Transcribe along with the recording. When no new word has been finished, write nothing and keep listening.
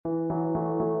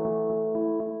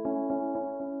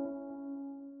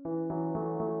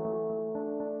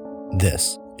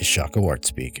This is Shaka Wart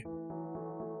Speak.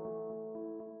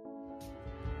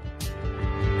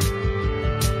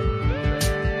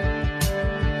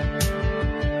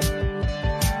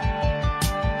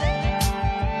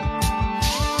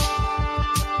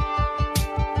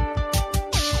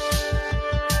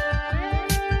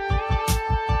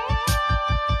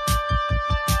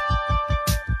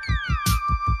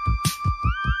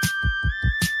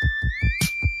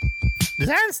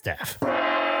 Design stuff.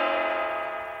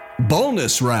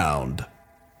 Bonus round.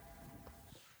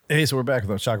 Hey, so we're back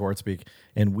with Shaka Wart Speak,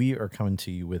 and we are coming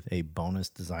to you with a bonus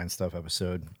design stuff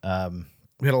episode.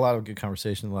 We had a lot of good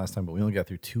conversation the last time, but we only got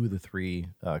through 2 of the 3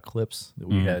 clips that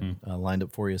we had lined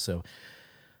up for you. So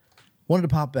wanted to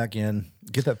pop back in,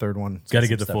 get that third one. Got to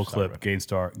get the full clip.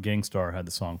 Gangstar had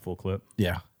the song full clip.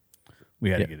 Yeah.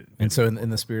 We had to get it. And so in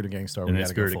the spirit of Gangstar, we got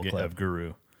to go full clip. Of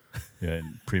Guru,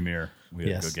 and Premiere, we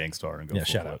had to go Gangstar and go full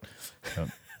shout clip. Out.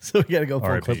 So we got to go full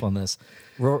R.I.P. clip on this.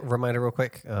 Reminder real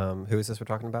quick, who is this we're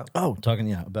talking about? Oh,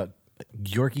 talking about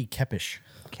György Kepes.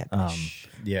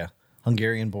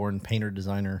 Hungarian-born painter,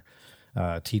 designer,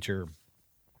 teacher,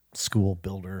 school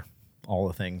builder, all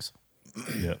the things.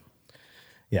 Yeah.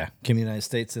 Yeah, came to the United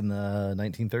States in the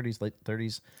 1930s, late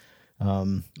 30s,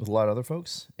 with a lot of other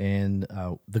folks. And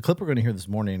the clip we're going to hear this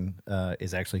morning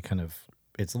is actually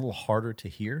it's a little harder to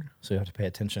hear, so you have to pay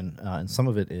attention. And some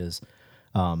of it is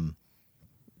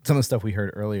some of the stuff we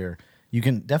heard earlier. You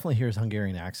can definitely hear his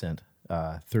Hungarian accent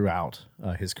throughout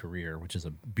his career, which is a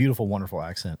beautiful, wonderful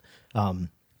accent.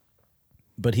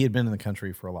 But he had been in the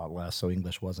country for a lot less, so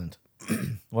English wasn't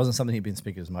something he'd been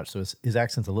speaking as much. So his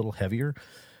accent's a little heavier,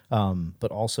 but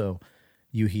also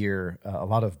you hear a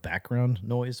lot of background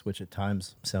noise, which at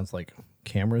times sounds like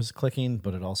cameras clicking,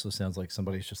 but it also sounds like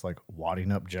somebody's just like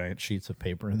wadding up giant sheets of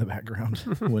paper in the background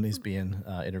when he's being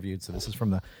interviewed. So this is from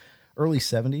the early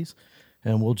 70s,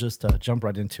 and we'll just jump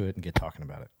right into it and get talking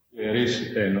about it. There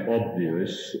is an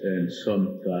obvious and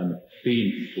sometimes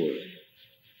painful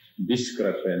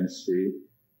discrepancy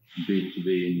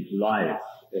between life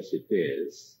as it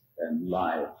is and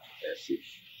life as it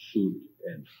should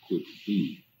and could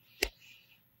be.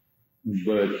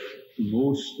 But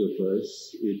most of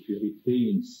us, if we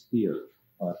retain still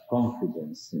our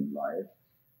confidence in life,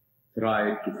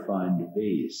 try to find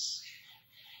ways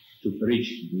to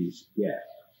bridge this gap.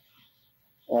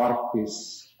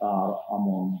 Artists are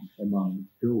among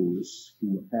those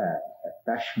who have a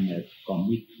passionate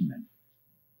commitment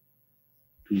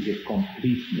to the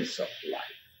completeness of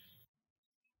life.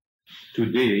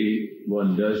 Today,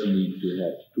 one doesn't need to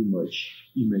have too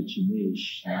much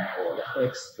imagination or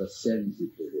extra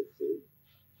sensitivity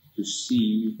to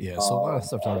see so a lot of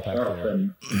stuff to unpack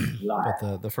there.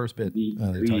 But the first bit that he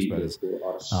talks about is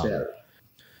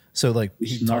so like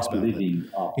he talks about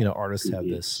that, artists have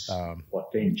this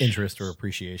interest or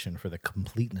appreciation for the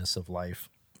completeness of life,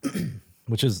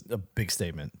 which is a big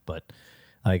statement. But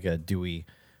like, do we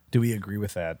agree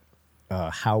with that?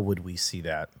 How would we see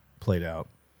that played out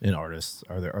in artists?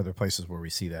 Are there places where we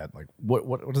see that? Like,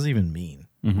 what does it even mean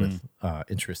with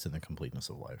interest in the completeness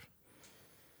of life?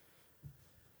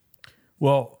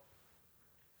 Well,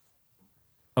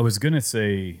 I was gonna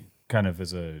say kind of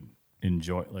as a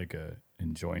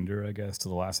enjoinder, I guess, to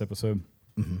the last episode.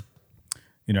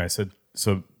 I said,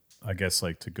 so I guess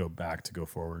like to go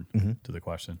forward to the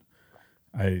question.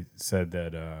 I said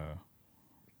that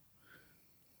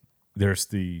there's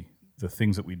the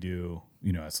things that we do,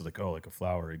 it's like a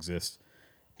flower exists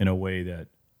in a way that,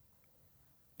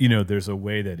 there's a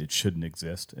way that it shouldn't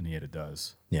exist, and yet it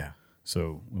does. Yeah.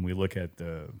 So when we look at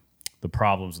the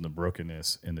problems and the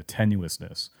brokenness and the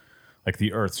tenuousness, like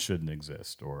the earth shouldn't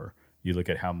exist, or you look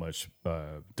at how much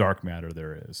dark matter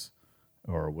there is,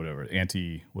 or whatever,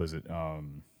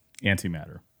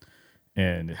 antimatter,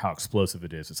 and how explosive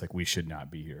it is. It's like we should not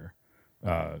be here.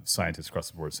 Scientists across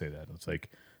the board say that. It's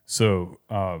like, so,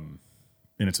 and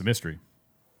it's a mystery.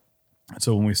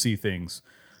 So when we see things,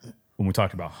 when we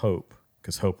talk about hope,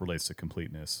 because hope relates to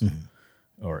completeness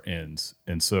or ends.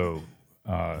 And so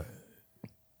when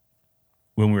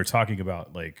we were talking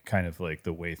about like kind of like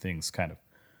the way things kind of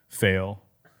fail,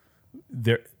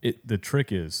 the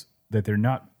trick is that they're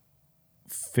not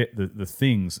fit the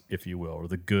things, if you will, or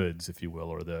the goods, if you will,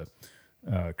 or the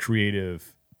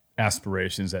creative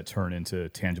aspirations that turn into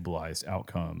tangibilized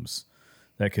outcomes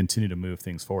that continue to move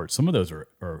things forward. Some of those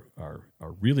are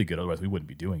really good, otherwise we wouldn't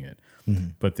be doing it.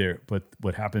 But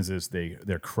what happens is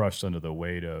they're crushed under the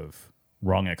weight of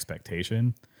wrong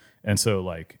expectation. And so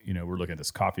like, we're looking at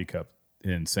this coffee cup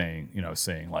and saying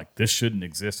like this shouldn't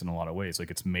exist in a lot of ways.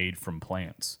 Like it's made from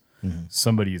plants.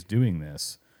 Somebody is doing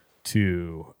this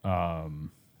to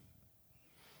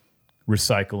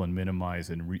recycle and minimize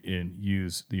and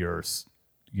use the Earth's,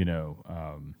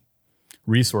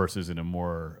 resources in a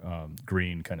more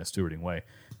green kind of stewarding way,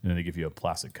 and then they give you a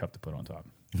plastic cup to put on top.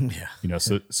 Yeah.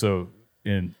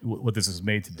 What this is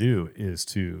made to do is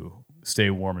to stay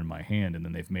warm in my hand, and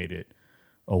then they've made it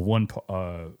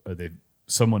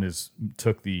someone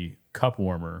took the cup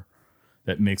warmer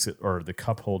that makes it, or the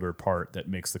cup holder part that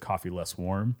makes the coffee less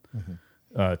warm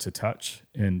to touch,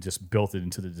 and just built it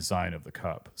into the design of the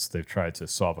cup. So they've tried to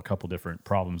solve a couple different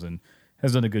problems and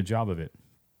has done a good job of it.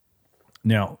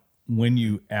 Now, when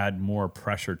you add more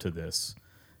pressure to this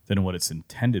than what it's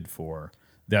intended for,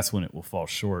 that's when it will fall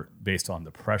short based on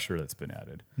the pressure that's been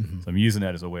added. So I'm using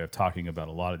that as a way of talking about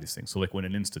a lot of these things. So like when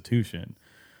an institution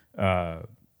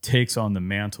takes on the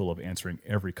mantle of answering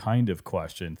every kind of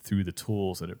question through the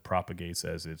tools that it propagates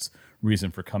as its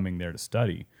reason for coming there to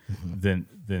study,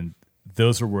 then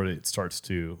those are where it starts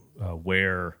to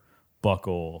wear,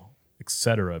 buckle,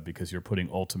 etc., because you're putting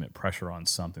ultimate pressure on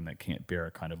something that can't bear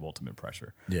a kind of ultimate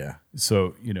pressure. Yeah.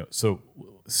 So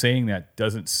saying that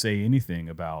doesn't say anything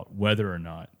about whether or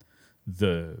not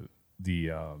the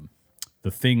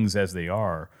things as they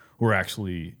are were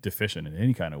actually deficient in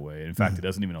any kind of way. In fact, it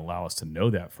doesn't even allow us to know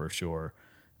that for sure.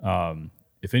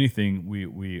 If anything,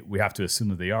 we have to assume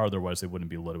that they are, otherwise they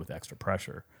wouldn't be loaded with extra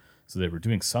pressure. So they were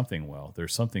doing something well.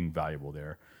 There's something valuable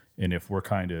there. And if we're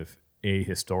kind of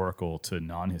ahistorical to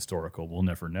non-historical, we'll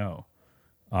never know.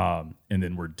 And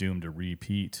then we're doomed to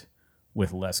repeat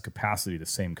with less capacity the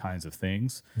same kinds of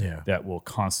things that will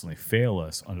constantly fail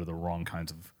us under the wrong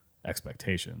kinds of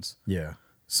expectations. Yeah.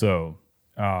 So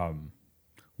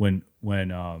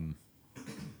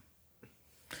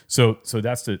so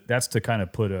that's to kind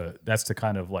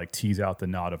of like tease out the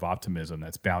knot of optimism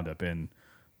that's bound up in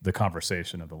the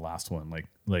conversation of the last one.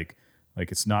 Like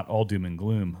it's not all doom and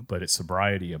gloom, but it's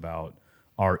sobriety about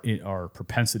our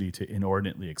propensity to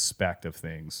inordinately expect of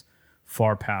things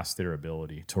far past their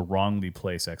ability, to wrongly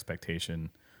place expectation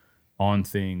on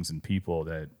things and people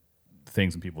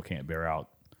can't bear out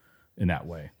in that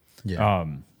way. Yeah.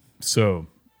 So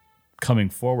coming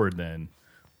forward, then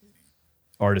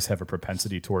artists have a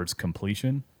propensity towards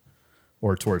completion,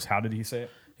 or towards, how did he say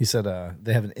it? He said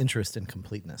they have an interest in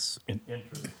completeness.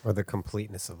 Or the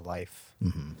completeness of life.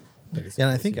 Yeah, and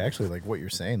I think actually, like what you're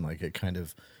saying, like it kind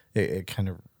of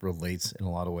relates in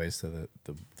a lot of ways to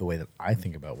the way that I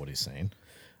think about what he's saying,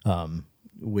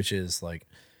 which is like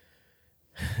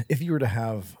if you were to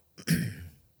have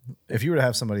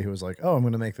somebody who was like, oh, I'm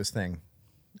going to make this thing,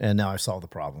 and now I've solved the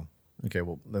problem. Okay,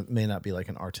 well, that may not be like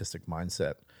an artistic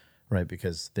mindset, right?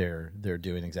 Because they're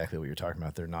doing exactly what you're talking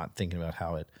about. They're not thinking about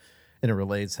how it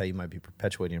interrelates, how you might be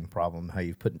perpetuating a problem, how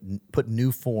you put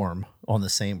new form on the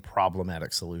same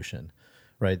problematic solution,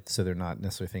 right? So they're not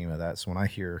necessarily thinking about that. So when I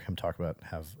hear him talk about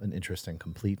have an interest in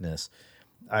completeness,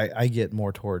 I get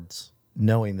more towards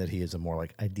knowing that he is a more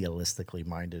like idealistically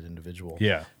minded individual.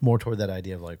 Yeah. More toward that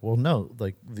idea of like, well, no,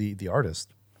 like the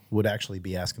artist would actually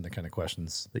be asking the kind of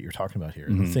questions that you're talking about here,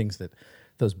 the things that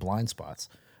those blind spots.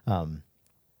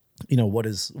 What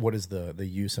is the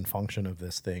use and function of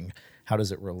this thing? How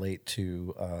does it relate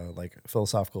to like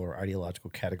philosophical or ideological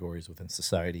categories within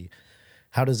society?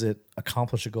 How does it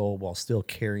accomplish a goal while still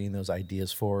carrying those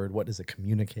ideas forward? What does it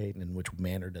communicate, and in which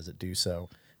manner does it do so?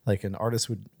 Like an artist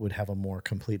would have a more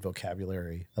complete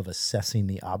vocabulary of assessing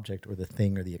the object or the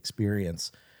thing or the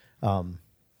experience,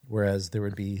 whereas there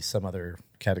would be some other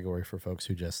category for folks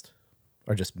who just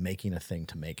are just making a thing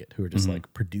to make it, who are just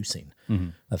like producing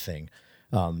a thing.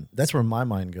 That's where my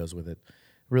mind goes with it,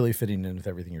 really fitting in with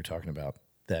everything you're talking about,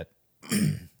 that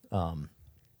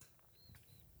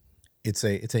it's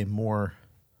a more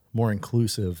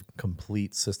inclusive,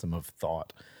 complete system of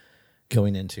thought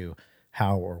going into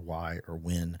how or why or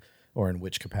when or in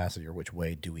which capacity or which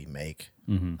way do we make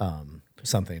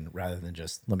something, rather than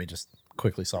just let me just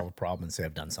quickly solve a problem and say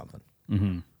I've done something.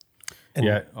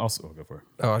 Also I'll go for it.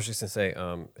 Oh, I was just going to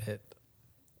say,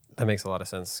 that makes a lot of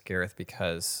sense, Gareth,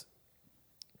 because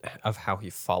of how he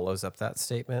follows up that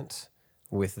statement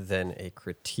with then a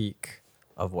critique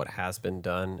of what has been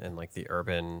done in like the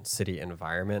urban city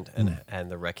environment,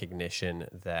 and the recognition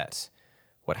that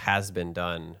what has been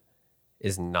done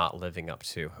is not living up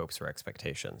to hopes or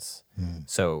expectations.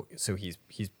 So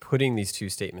he's putting these two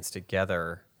statements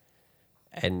together,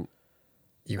 and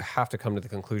you have to come to the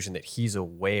conclusion that he's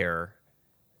aware,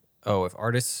 if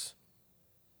artists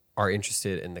are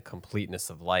interested in the completeness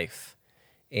of life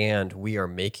and we are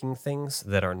making things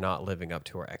that are not living up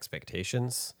to our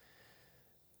expectations,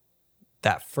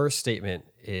 that first statement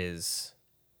is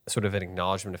sort of an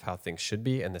acknowledgement of how things should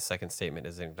be, and the second statement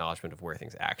is an acknowledgement of where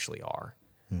things actually are.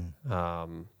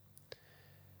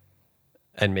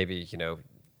 And maybe,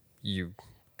 you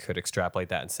could extrapolate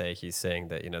that and say he's saying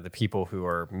that, the people who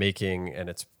are making and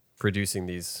it's producing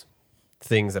these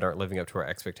things that aren't living up to our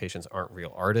expectations aren't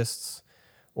real artists.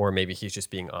 Or maybe he's just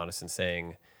being honest and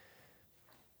saying,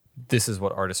 this is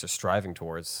what artists are striving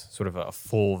towards, sort of a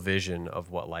full vision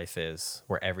of what life is,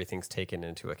 where everything's taken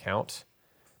into account.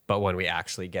 But when we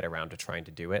actually get around to trying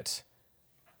to do it,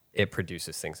 it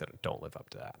produces things that don't live up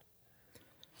to that.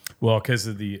 Well, because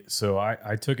of so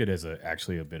I took it as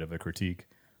actually a bit of a critique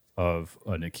of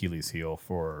an Achilles heel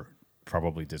for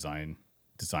probably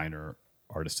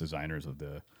artist designers of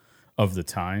the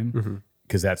time,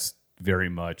 because that's very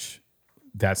much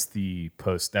that's the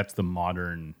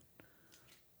modern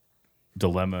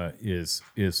dilemma is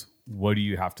what do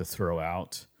you have to throw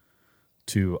out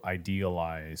to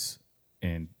idealize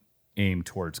and aim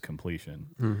towards completion,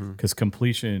 because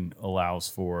completion allows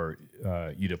for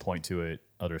you to point to it,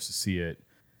 others to see it.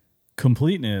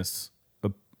 Completeness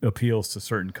appeals to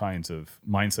certain kinds of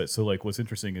mindsets. So like what's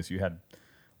interesting is you had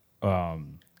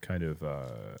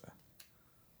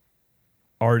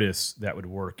artists that would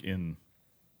work in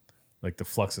like the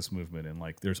Fluxus movement, and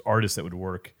like there's artists that would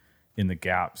work in the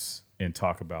gaps and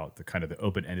talk about the kind of the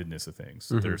open-endedness of things.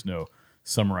 There's no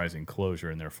summarizing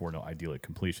closure and therefore no idyllic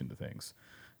completion to things.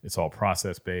 It's all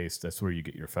process-based. That's where you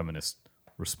get your feminist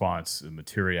response and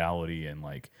materiality and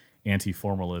like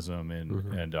anti-formalism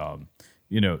and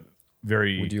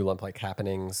very... Would you lump like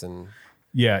happenings and...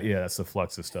 Yeah, that's the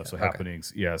Fluxus stuff. So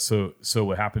happenings. Yeah, so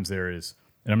what happens there is,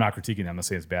 and I'm not critiquing, I'm not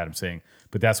saying it's bad, I'm saying,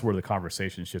 but that's where the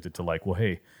conversation shifted to like, well,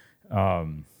 hey,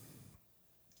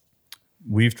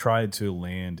 we've tried to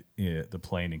land the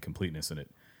plane in completeness, and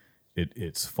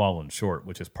it's fallen short,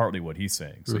 which is partly what he's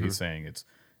saying. So he's saying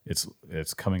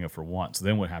it's coming up for want. So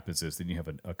then what happens is then you have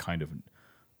a kind of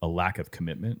a lack of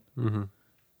commitment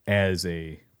as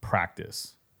a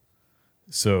practice.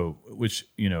 So which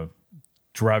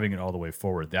driving it all the way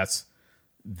forward, that's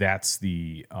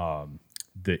the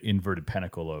inverted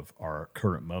pinnacle of our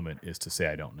current moment, is to say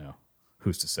I don't know.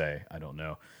 Who's to say I don't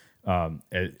know?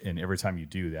 And every time you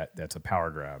do that, that's a power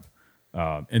grab.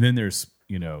 And then there's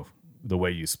the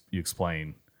way you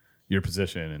explain your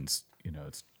position, and it's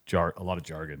a lot of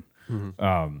jargon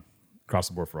across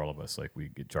the board for all of us. Like we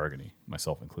get jargony,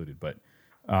 myself included. But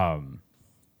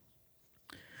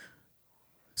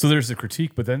so there's a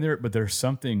critique, but there's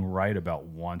something right about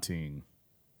wanting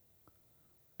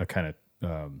a kind of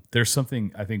there's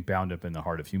something I think bound up in the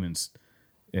heart of humans,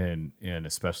 and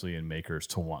especially in makers,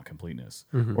 to want completeness,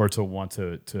 or to want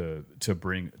to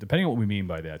bring, depending on what we mean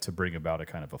by that, to bring about a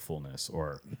kind of a fullness,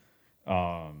 or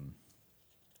to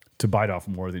bite off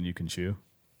more than you can chew.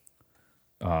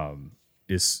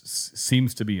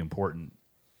 Seems to be important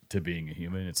to being a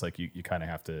human. It's like you kind of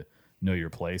have to know your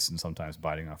place, and sometimes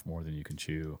biting off more than you can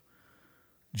chew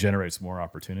generates more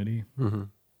opportunity.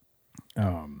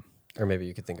 Or maybe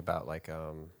you could think about like,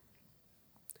 how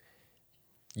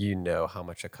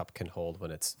much a cup can hold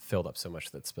when it's filled up so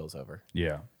much that it spills over.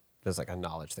 Yeah. There's like a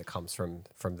knowledge that comes from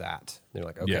that. You're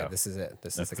like, okay, this is it.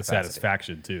 This is the capacity.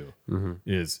 Satisfaction too,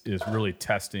 is really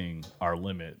testing our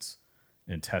limits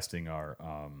and testing our,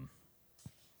 I'm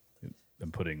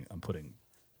putting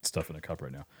stuff in a cup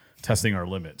right now. Testing our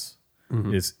limits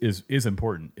is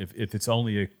important. If it's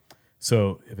only a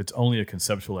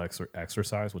conceptual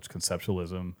exercise, which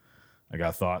conceptualism, I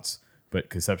got thoughts, but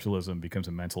conceptualism becomes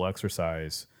a mental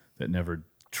exercise that never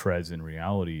treads in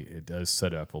reality. It does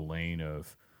set up a lane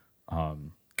of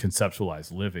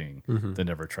conceptualized living that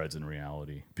never treads in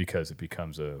reality, because it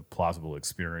becomes a plausible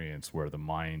experience where the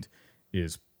mind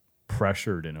is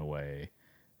pressured in a way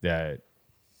that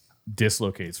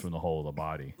dislocates from the whole of the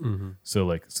body. So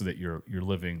that you're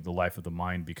living the life of the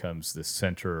mind becomes the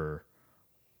center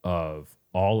of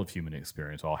all of human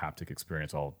experience, all haptic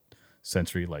experience, all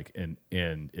sensory, and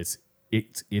it's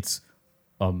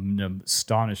an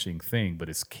astonishing thing, but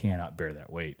it cannot bear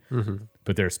that weight.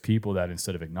 But there's people that,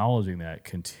 instead of acknowledging that,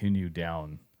 continue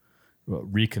down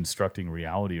reconstructing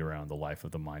reality around the life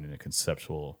of the mind in a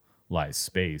conceptualized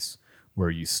space where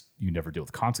you never deal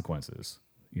with consequences.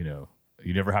 You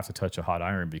never have to touch a hot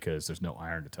iron because there's no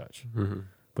iron to touch.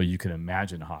 But you can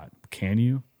imagine hot. Can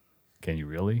you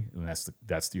really? And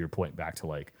that's your point back to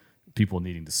like people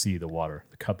needing to see the water,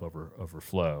 the cup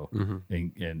overflow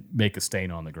and make a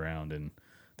stain on the ground. And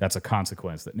that's a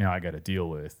consequence that now I got to deal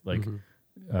with. Like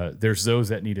there's those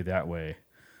that need it that way.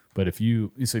 But if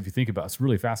you think about, it's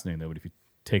really fascinating though, but if you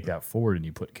take that forward and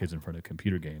you put kids in front of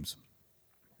computer games,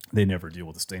 they never deal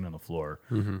with a stain on the floor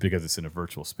because it's in a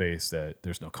virtual space that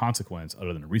there's no consequence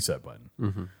other than a reset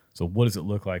button. So what does it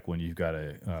look like when you've got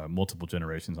multiple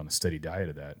generations on a steady diet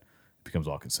of that? It becomes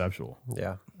all conceptual.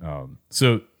 Yeah.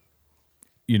 So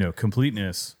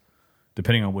completeness,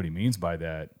 depending on what he means by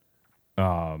that,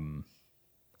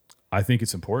 I think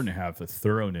it's important to have a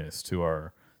thoroughness to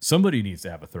our. Somebody needs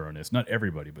to have a thoroughness. Not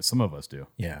everybody, but some of us do.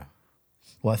 Yeah.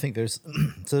 Well, I think there's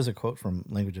a quote from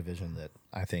Language of Vision that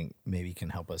I think maybe can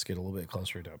help us get a little bit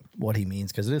closer to what he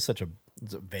means, because it is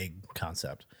it's a vague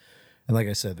concept. And like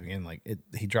I said at the beginning,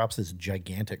 he drops this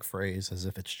gigantic phrase as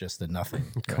if it's just a nothing.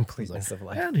 Right? Completeness of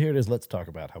life. And here it is. Let's talk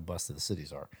about how busted the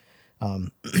cities are.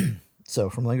 So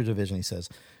from Language of Vision, he says,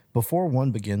 before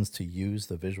one begins to use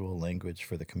the visual language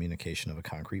for the communication of a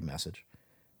concrete message,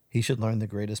 he should learn the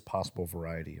greatest possible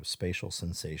variety of spatial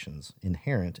sensations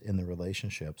inherent in the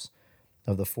relationships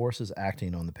of the forces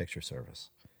acting on the picture surface.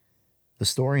 The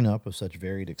storing up of such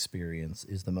varied experience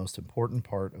is the most important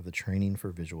part of the training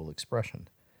for visual expression.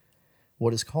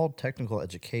 What is called technical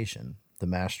education, the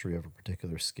mastery of a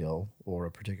particular skill or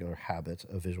a particular habit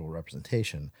of visual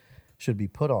representation, should be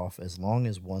put off as long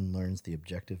as one learns the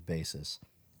objective basis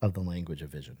of the language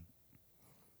of vision.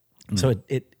 Mm. So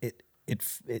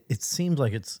it seems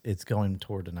like it's going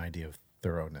toward an idea of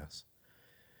thoroughness,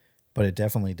 but it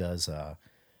definitely does.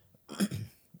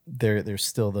 There's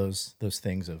still those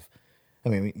things of, I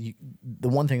mean, the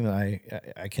one thing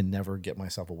that I can never get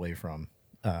myself away from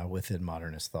within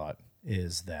modernist thought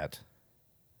is that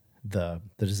the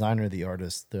designer, the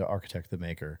artist, the architect, the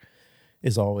maker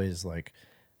is always like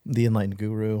the enlightened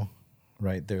guru,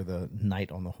 right? They're the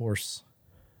knight on the horse.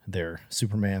 They're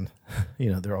Superman.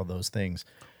 They're all those things.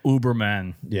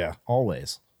 Uberman. Yeah,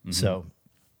 always. Mm-hmm. So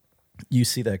you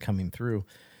see that coming through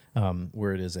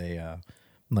where it is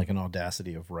like an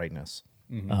audacity of rightness.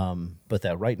 Mm-hmm. But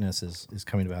that rightness is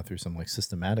coming about through some like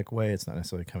systematic way. It's not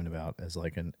necessarily coming about as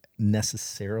like a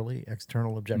necessarily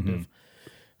external objective.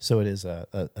 Mm-hmm. So it is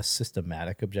a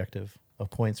systematic objective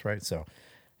of points, right? So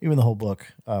even the whole book,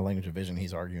 Language of Vision,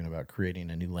 he's arguing about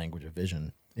creating a new language of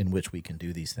vision in which we can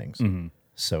do these things. Mm-hmm.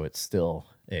 So it's still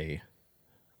a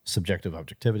subjective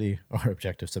objectivity or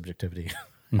objective subjectivity,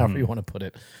 mm-hmm. however you want to put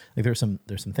it. Like there's some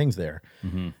things there.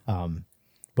 Mm-hmm.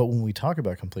 But when we talk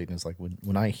about completeness, like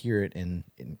when I hear it in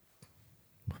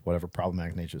whatever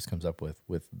problematic nature this comes up with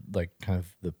like kind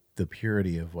of the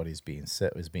purity of what is being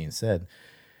said,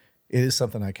 it is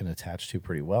something I can attach to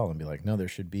pretty well and be like, no, there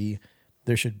should be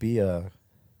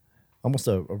almost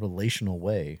a relational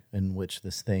way in which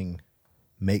this thing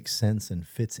makes sense and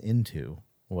fits into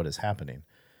what is happening.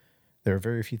 There are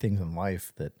very few things in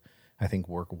life that I think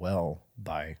work well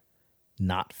by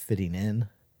not fitting in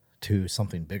to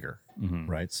something bigger, mm-hmm.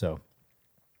 right? So,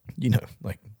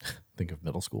 like think of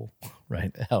middle school,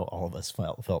 right? How all of us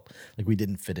felt like we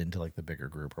didn't fit into like the bigger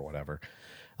group or whatever.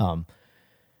 But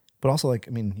also like,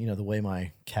 I mean, the way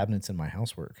my cabinets in my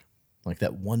house work, like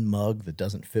that one mug that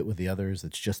doesn't fit with the others,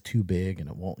 it's just too big and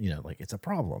it won't, like it's a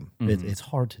problem. Mm-hmm. It's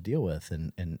hard to deal with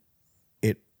and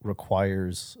it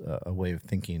requires a way of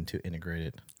thinking to integrate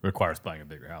it. Requires buying a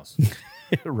bigger house.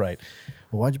 Right.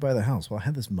 Well, why'd you buy the house? Well, I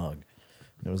had this mug.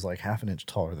 And it was like half an inch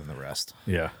taller than the rest.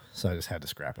 Yeah. So I just had to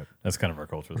scrap it. That's kind of our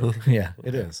culture, though. Yeah,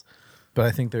 it is. But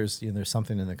I think there's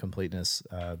something in the completeness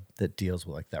that deals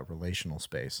with like that relational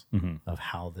space mm-hmm. of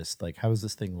how does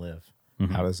this thing live?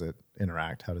 Mm-hmm. How does it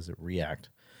interact? How does it react?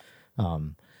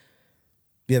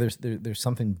 There's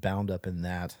something bound up in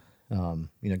that.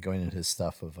 Going into his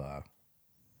stuff of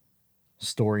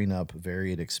storing up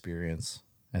varied experience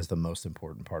as the most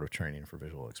important part of training for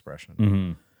visual expression.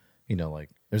 Mm-hmm.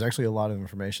 There's actually a lot of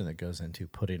information that goes into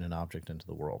putting an object into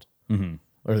the world, mm-hmm.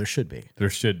 or there should be. There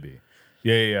should be.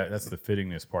 Yeah. That's the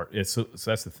fittingness part. So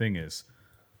that's the thing is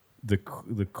the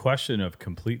question of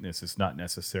completeness is not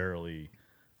necessarily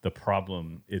the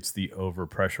problem. It's the over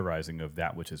pressurizing of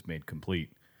that which is made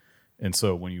complete. And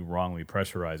so when you wrongly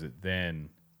pressurize it, then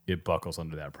it buckles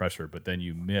under that pressure. But then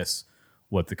you miss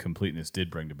what the completeness did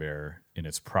bring to bear in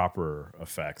its proper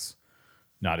effects,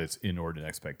 not its inordinate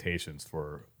expectations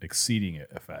for exceeding it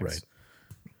effects.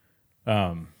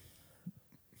 Right.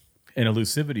 And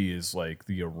elusivity is like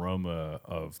the aroma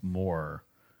of more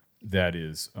that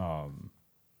is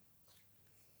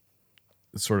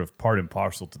sort of part and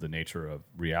parcel to the nature of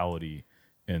reality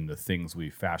and the things we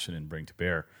fashion and bring to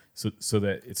bear. So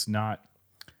that it's not,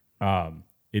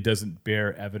 it doesn't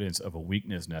bear evidence of a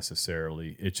weakness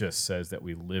necessarily. It just says that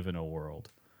we live in a world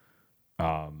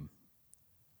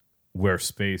where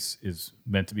space is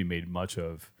meant to be made much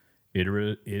of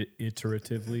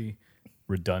iteratively,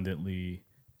 redundantly,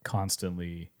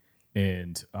 constantly,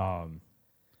 and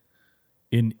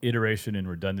in iteration and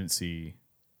redundancy,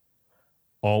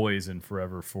 always and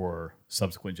forever for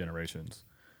subsequent generations.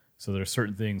 So there are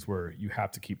certain things where you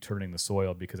have to keep turning the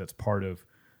soil because that's part of,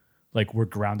 like, we're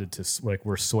grounded to, like,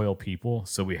 we're soil people,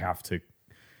 so we have to,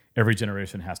 every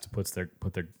generation has to put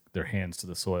their hands to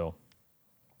the soil.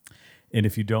 And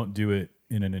if you don't do it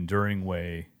in an enduring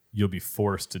way, you'll be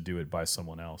forced to do it by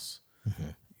someone else.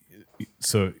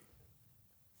 So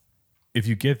if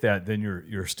you get that, then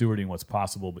you're stewarding what's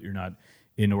possible, but you're not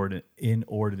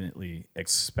inordinately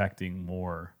expecting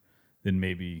more than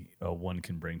maybe one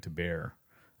can bring to bear.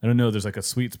 I don't know. There's like a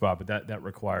sweet spot, but that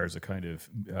requires a kind of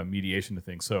mediation to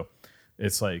things. So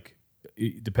it's like,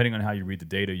 depending on how you read the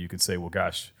data, you can say, well,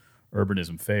 gosh,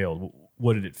 urbanism failed.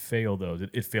 What did it fail though?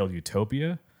 Did it fail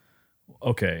utopia?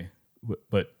 Okay,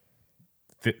 but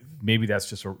maybe that's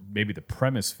just maybe the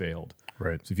premise failed.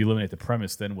 Right. So if you eliminate the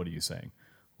premise, then what are you saying?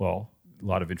 Well, a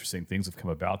lot of interesting things have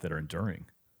come about that are enduring.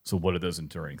 So what are those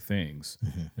enduring things?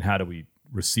 And how do we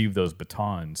receive those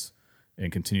batons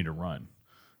and continue to run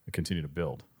and continue to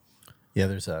build? Yeah,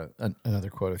 there's another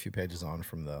quote a few pages on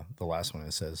from the last one.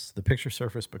 It says, the picture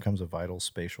surface becomes a vital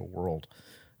spatial world,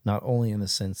 not only in the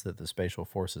sense that the spatial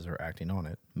forces are acting on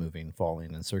it, moving,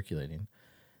 falling, and circulating,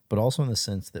 but also in the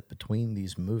sense that between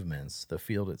these movements, the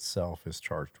field itself is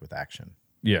charged with action.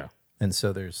 Yeah. And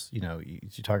so there's, you're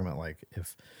talking about like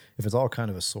if it's all kind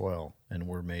of a soil and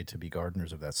we're made to be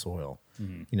gardeners of that soil,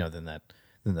 then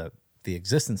the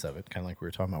existence of it, kind of like we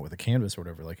were talking about with a canvas or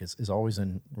whatever, like is always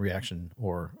in reaction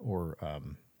or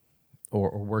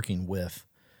working with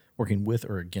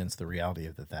or against the reality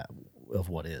of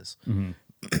what is.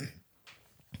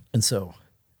 And so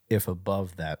if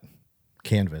above that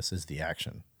canvas is the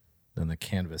action, then the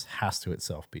canvas has to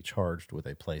itself be charged with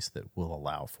a place that will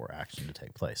allow for action to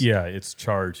take place. Yeah, its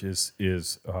charge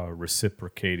is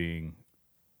reciprocating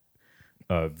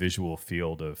a visual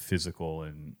field of physical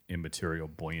and immaterial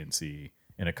buoyancy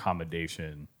and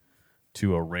accommodation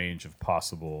to a range of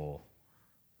possible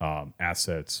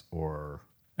assets or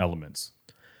elements.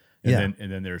 And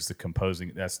then there's the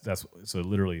composing. That's so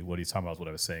literally what he's talking about is what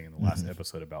I was saying in the last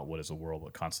episode about what is a world,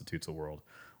 what constitutes a world,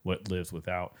 what lives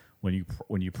without. When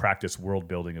you practice world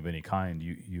building of any kind,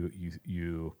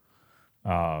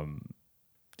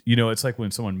 it's like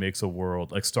when someone makes a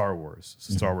world like Star Wars.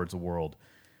 So Star Wars, a world.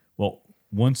 Well,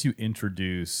 once you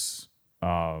introduce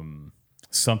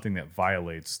something that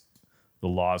violates the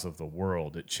laws of the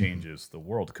world, it changes the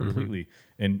world completely.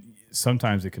 And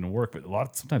sometimes it can work, but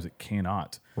sometimes it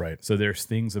cannot. Right. So there's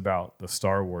things about the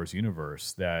Star Wars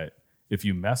universe that if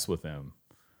you mess with them,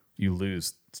 you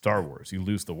lose Star Wars. You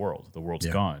lose the world. The world's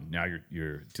gone. Now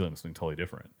you're dealing with something totally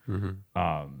different.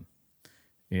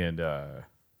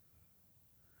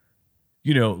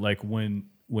 Like when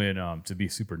to be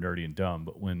super nerdy and dumb,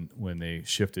 but when they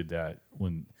shifted that,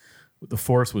 when the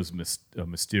Force was a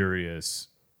mysterious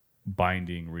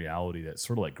binding reality that's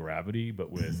sort of like gravity, but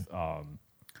with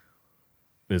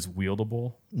is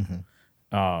wieldable.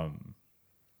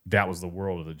 That was the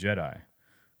world of the Jedi.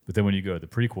 But then when you go to the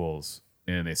prequels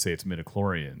and they say it's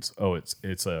midichlorians,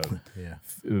 it's a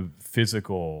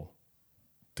physical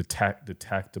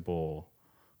detectable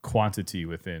quantity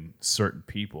within certain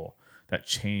people that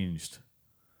changed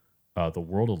the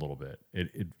world a little bit.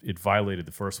 It violated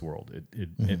the first world.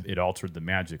 It altered the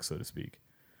magic, so to speak.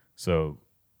 So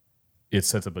it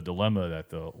sets up a dilemma that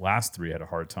the last three had a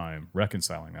hard time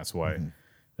reconciling. That's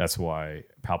why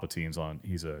Palpatine's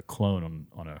he's a clone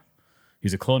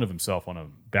he's a clone of himself on a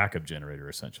backup generator,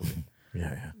 essentially.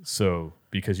 Yeah. So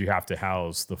because you have to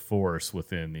house the Force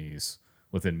within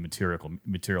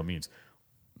material means.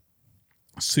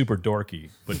 Super dorky,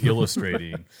 but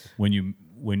illustrating when you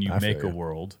make a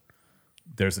world,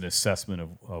 there's an assessment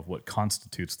of what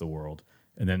constitutes the world,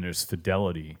 and then there's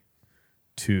fidelity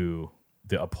to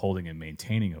the upholding and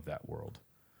maintaining of that world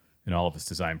and all of its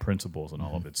design principles and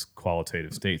all of its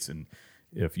qualitative states. And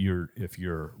if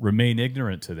you're remain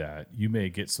ignorant to that, you may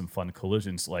get some fun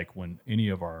collisions, like when any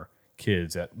of our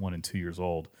kids at 1 and 2 years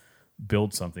old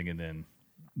build something and then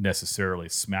necessarily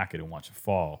smack it and watch it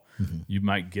fall. You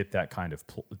might get that kind of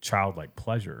childlike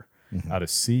pleasure out of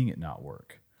seeing it not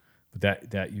work.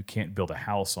 But that you can't build a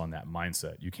house on that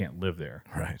mindset. You can't live there.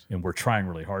 Right. And we're trying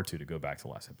really hard to go back to the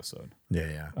last episode.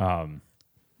 Yeah.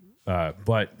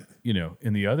 But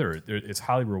in the other, it's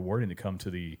highly rewarding to come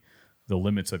to the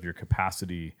limits of your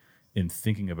capacity in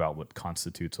thinking about what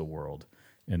constitutes a world,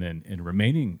 and then in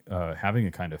remaining having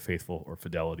a kind of faithful or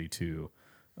fidelity to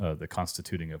the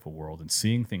constituting of a world, and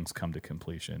seeing things come to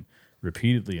completion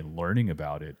repeatedly and learning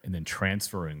about it, and then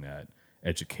transferring that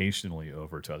educationally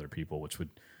over to other people, which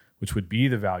would be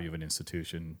the value of an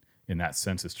institution in that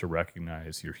sense, is to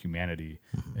recognize your humanity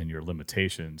and your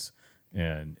limitations,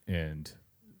 and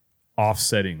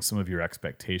offsetting some of your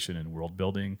expectation in world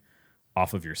building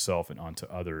off of yourself and onto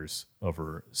others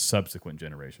over subsequent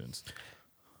generations.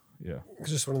 Yeah.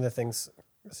 Just one of the things,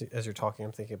 as you're talking,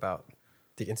 I'm thinking about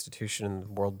the institution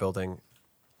and world building,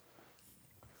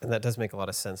 and that does make a lot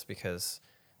of sense because,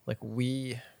 like,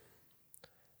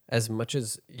 as much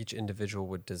as each individual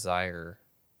would desire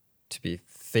to be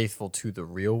faithful to the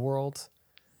real world,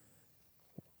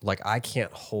 like, I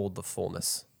can't hold the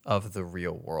fullness of the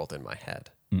real world in my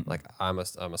head. Like, I'm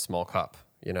a small cup,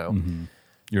 you know.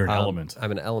 You're an element.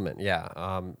 I'm an element,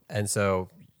 yeah. And so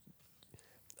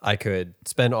I could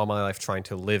spend all my life trying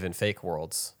to live in fake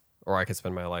worlds, or I could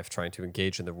spend my life trying to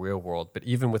engage in the real world. But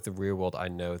even with the real world, I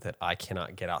know that I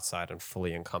cannot get outside and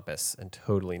fully encompass and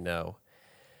totally know.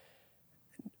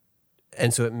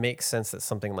 And so it makes sense that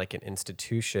something like an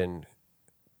institution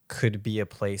could be a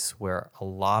place where a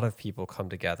lot of people come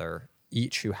together,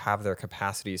 each who have their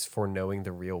capacities for knowing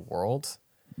the real world,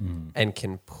 and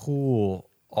can pool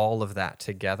all of that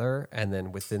together, and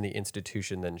then within the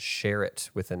institution then share it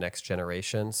with the next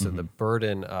generation. So the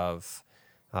burden of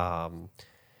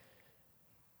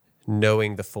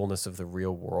knowing the fullness of the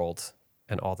real world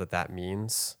and all that that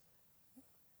means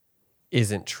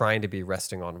isn't trying to be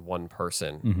resting on one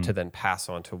person to then pass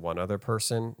on to one other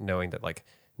person, knowing that, like,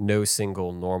 no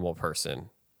single normal person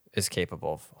is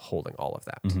capable of holding all of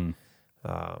that.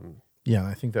 Yeah, and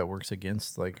I think that works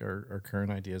against, like, our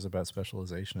current ideas about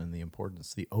specialization and the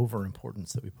importance, the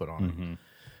over-importance that we put on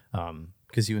it.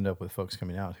 Because you end up with folks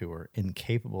coming out who are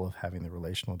incapable of having the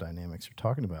relational dynamics you're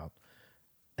talking about,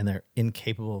 and they're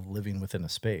incapable of living within a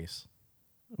space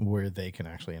where they can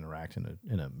actually interact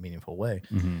in a meaningful way.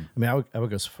 I mean, I would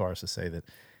go so far as to say that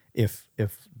if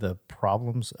the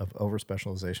problems of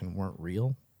over-specialization weren't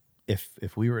real,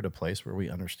 if we were at a place where we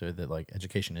understood that, like,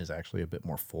 education is actually a bit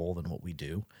more full than what we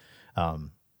do,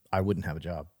 I wouldn't have a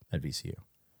job at VCU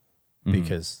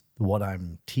because what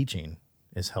I'm teaching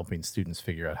is helping students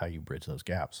figure out how you bridge those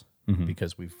gaps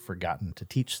because we've forgotten to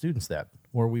teach students that,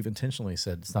 or we've intentionally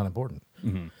said it's not important.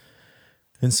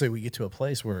 And so we get to a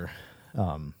place where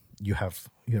you have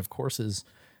courses,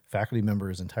 faculty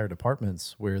members, entire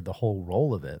departments where the whole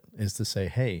role of it is to say,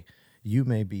 hey, you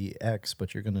may be X,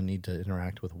 but you're going to need to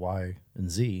interact with Y and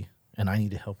Z, and I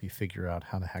need to help you figure out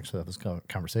how to actually have those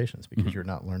conversations because you're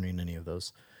not learning any of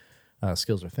those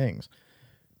skills or things.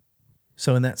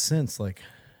 So in that sense, like,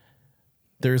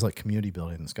 there's, like, community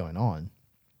building that's going on,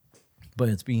 but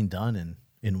it's being done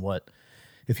in what,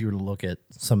 if you were to look at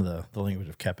some of the language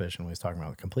of Kepish and when he's talking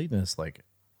about completeness, like,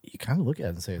 you kind of look at it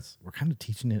and say we're kind of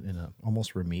teaching it in an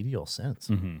almost remedial sense.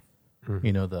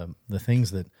 You know, the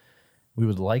things that we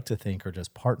would like to think are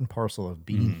just part and parcel of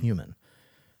being human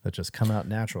that just come out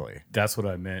naturally. That's what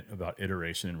I meant about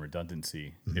iteration and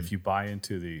redundancy. If you buy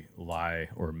into the lie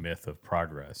or myth of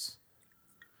progress,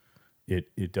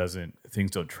 it doesn't,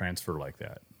 things don't transfer like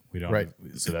that. We don't. Right.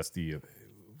 So that's the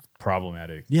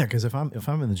problematic. Yeah, because if I'm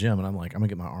in the gym and I'm like, I'm gonna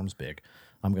get my arms big,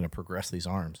 I'm gonna progress these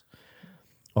arms.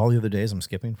 All the other days I'm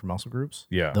skipping for muscle groups.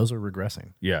 Yeah, those are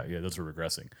regressing. Yeah, those are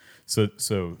regressing. So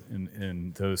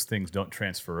and those things don't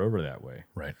transfer over that way.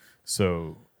 Right.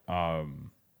 So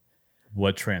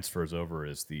what transfers over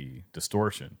is the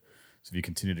distortion. So if you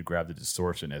continue to grab the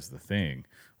distortion as the thing,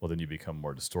 well, then you become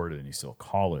more distorted, and you still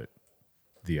call it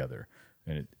the other.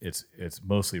 And it's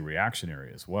mostly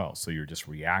reactionary as well. So you're just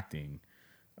reacting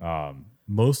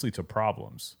mostly to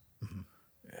problems,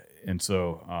 and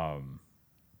so.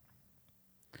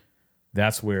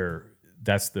 That's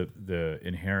the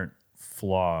inherent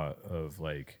flaw of,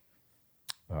 like,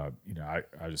 I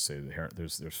just say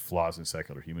there's flaws in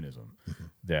secular humanism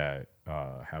that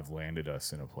have landed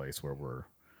us in a place where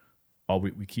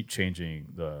we keep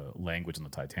changing the language on the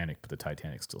Titanic, but the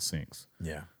Titanic still sinks.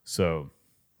 Yeah. So,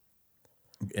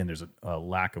 and there's a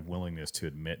lack of willingness to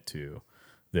admit to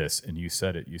this. And you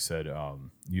said it. You said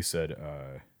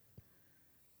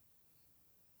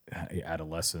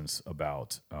adolescence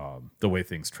about the way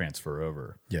things transfer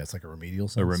over. Yeah, it's like a remedial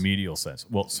sense. A remedial sense.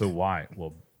 Well, so why?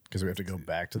 Well, because we have to go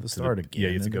back to the start again. Yeah,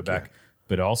 you have to go back.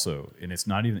 But also, and it's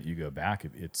not even that you go back.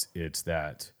 It's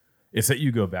that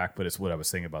you go back. But it's what I was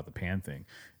saying about the pan thing.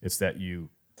 It's that you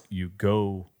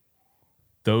go.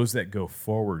 Those that go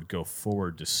forward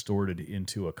distorted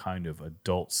into a kind of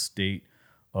adult state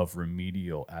of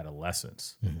remedial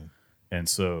adolescence, and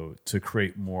so to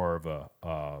create more of a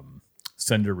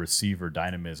sender-receiver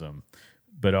dynamism,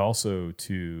 but also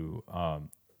to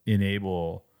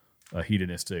enable a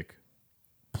hedonistic,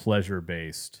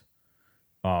 pleasure-based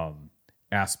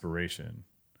aspiration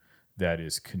that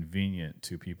is convenient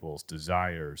to people's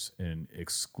desires and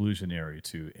exclusionary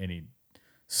to any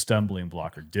stumbling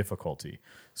block or difficulty.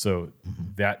 So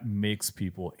that makes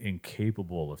people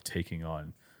incapable of taking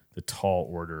on the tall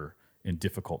order and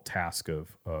difficult task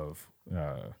of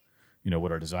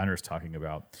what our designer is talking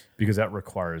about, because that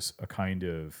requires a kind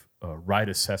of right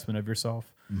assessment of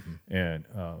yourself, and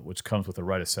which comes with a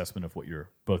right assessment of what you're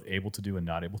both able to do and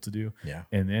not able to do. Yeah.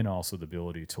 And then also the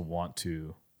ability to want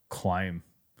to climb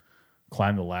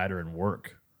the ladder and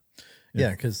work.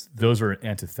 Yeah, because Those are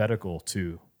antithetical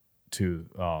to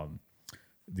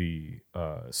the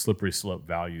slippery slope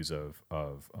values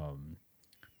of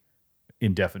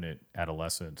indefinite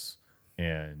adolescence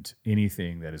and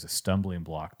anything that is a stumbling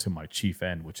block to my chief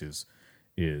end, which is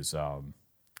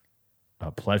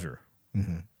pleasure,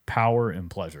 power and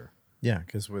pleasure. yeah,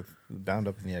 because with bound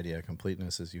up in the idea of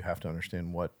completeness is you have to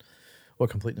understand what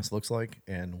completeness looks like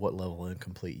and what level of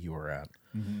incomplete you are at,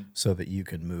 so that you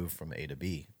can move from A to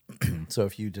B. So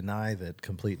if you deny that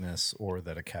completeness or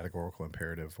that a categorical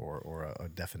imperative or a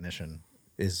definition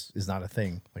is not a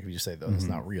thing, like if you just say that it's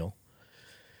not real,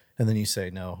 and then you say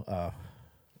no,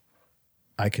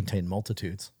 I contain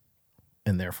multitudes,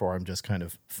 and therefore I'm just kind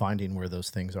of finding where those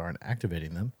things are and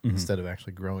activating them instead of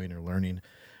actually growing or learning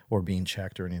or being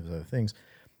checked or any of those other things.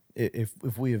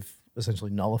 If we have essentially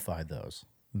nullified those,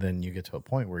 then you get to a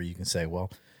point where you can say, well,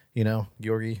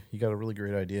 Georgi, you got a really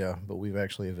great idea, but we've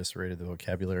actually eviscerated the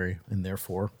vocabulary, and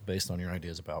therefore, based on your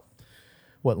ideas about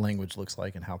what language looks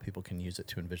like and how people can use it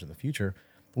to envision the future,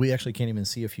 we actually can't even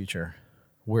see a future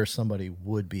where somebody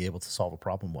would be able to solve a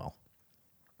problem well.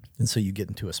 And so you get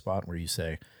into a spot where you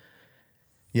say,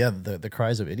 yeah, the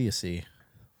cries of idiocy,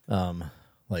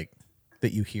 like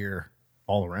that you hear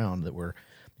all around, that we're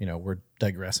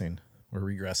digressing, we're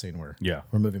regressing,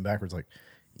 we're moving backwards. Like,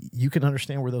 you can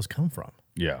understand where those come from.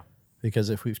 Yeah. Because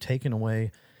if we've taken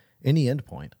away any end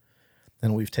point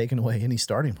and we've taken away any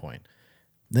starting point,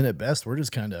 then at best we're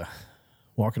just kind of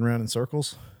walking around in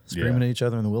circles, screaming at each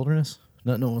other in the wilderness,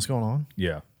 not knowing what's going on.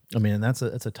 Yeah. I mean, and that's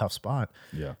a tough spot.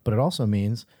 Yeah. But it also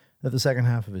means that the second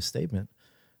half of his statement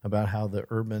about how the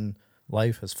urban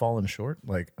life has fallen short,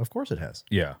 like, of course it has.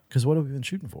 Yeah. Because what have we been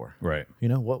shooting for? Right.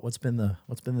 What's been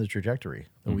the trajectory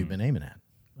that we've been aiming at?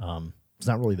 It's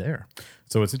not really there.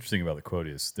 So what's interesting about the quote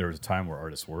is there was a time where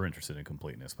artists were interested in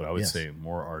completeness, but I would say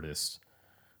more artists,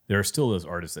 there are still those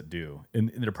artists that do,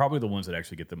 and they're probably the ones that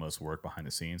actually get the most work behind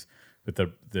the scenes. But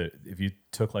the if you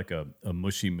took like a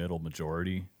mushy middle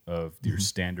majority of your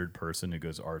standard person who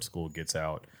goes to art school, gets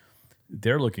out,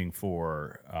 they're looking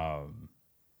for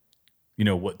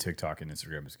what TikTok and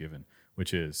Instagram is given,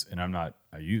 which is, and I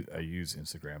use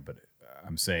Instagram, but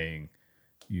I'm saying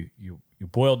you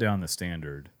boil down the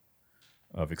standard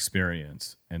of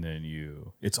experience, and then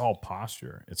it's all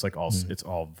posture. It's like it's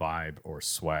all vibe or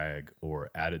swag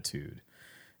or attitude,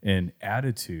 and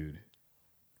attitude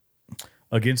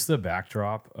against the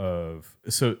backdrop of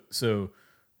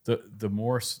the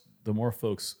more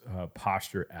folks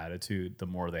posture attitude, the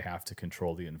more they have to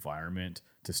control the environment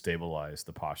to stabilize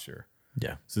the posture.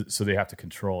 Yeah. So they have to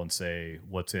control and say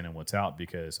what's in and what's out,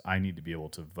 because I need to be able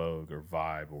to vogue or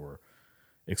vibe or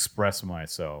express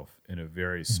myself in a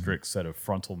very strict set of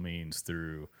frontal means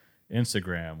through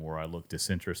Instagram, where I look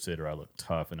disinterested or I look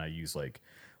tough, and I use like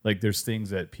there's things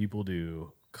that people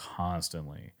do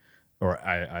constantly, or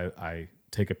I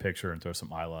take a picture and throw some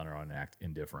eyeliner on and act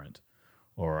indifferent,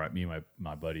 or me and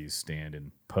my buddies stand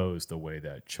and pose the way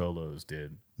that cholos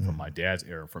did from my dad's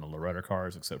era in front of Loretta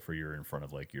cars, except for you're in front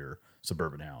of like your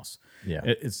suburban house. Yeah.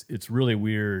 It's really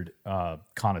weird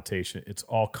connotation. It's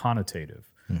all connotative.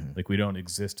 Like, we don't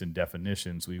exist in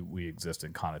definitions. We exist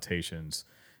in connotations,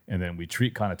 and then we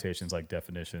treat connotations like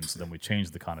definitions. So then we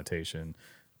change the connotation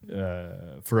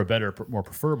for a better, more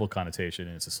preferable connotation,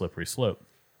 and it's a slippery slope.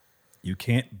 You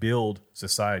can't build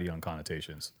society on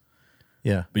connotations.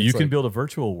 Yeah. But you can build a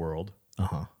virtual world.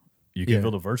 You can Yeah.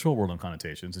 build a virtual world on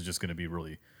connotations. It's just going to be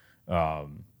really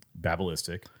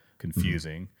babbleistic,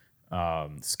 confusing,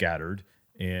 scattered,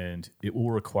 and it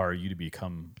will require you to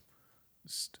become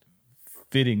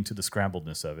fitting to the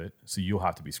scrambledness of it. So you'll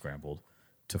have to be scrambled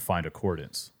to find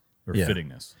accordance or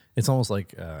fittingness. It's almost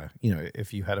like,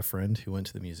 if you had a friend who went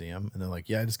to the museum and they're like,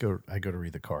 yeah, I go to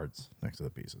read the cards next to the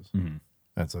pieces.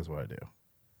 That's what I do.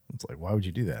 It's like, why would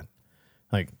you do that?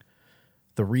 Like,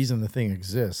 the reason the thing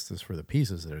exists is for the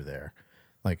pieces that are there.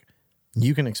 Like,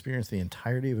 you can experience the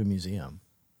entirety of a museum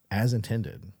as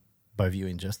intended by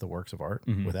viewing just the works of art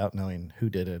without knowing who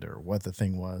did it or what the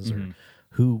thing was or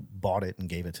who bought it and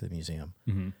gave it to the museum.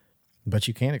 But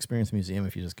you can't experience the museum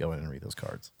if you just go in and read those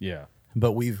cards. Yeah.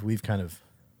 But we've kind of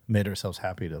made ourselves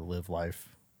happy to live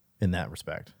life in that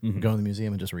respect. Going to the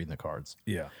museum and just reading the cards.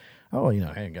 Yeah. Oh,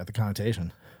 hey, I got the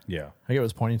connotation. Yeah. I get what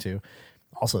it's pointing to.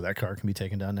 Also, that card can be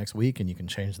taken down next week, and you can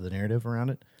change the narrative around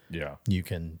it. Yeah. You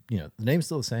can, the name's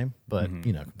still the same, but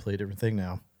complete different thing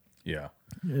now. Yeah.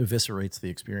 It eviscerates the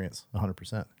experience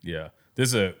 100%. Yeah. This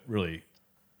is a really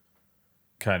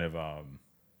kind of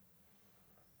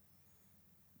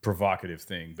provocative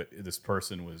thing, but this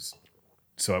person was,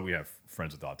 so we have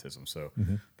friends with autism. So,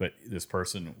 but this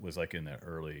person was like in the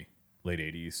late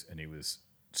 80s, and he was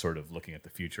sort of looking at the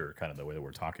future, kind of the way that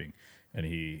we're talking. And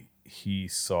he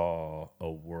saw a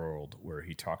world where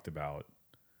he talked about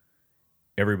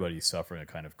everybody suffering a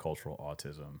kind of cultural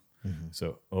autism.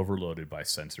 So overloaded by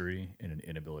sensory and an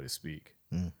inability to speak.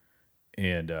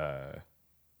 And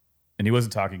he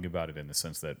wasn't talking about it in the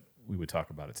sense that we would talk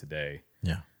about it today.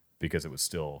 Yeah. Because it was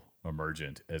still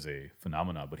emergent as a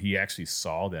phenomenon, but he actually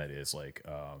saw that as like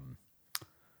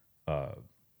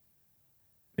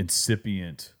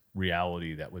incipient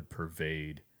reality that would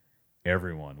pervade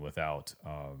everyone without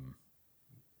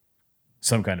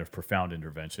some kind of profound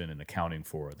intervention and accounting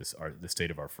for the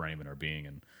state of our frame and our being,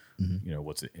 and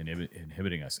what's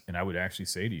inhibiting us. And I would actually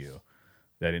say to you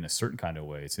that in a certain kind of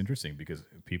way, it's interesting because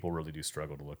people really do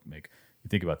struggle to you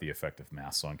think about the effect of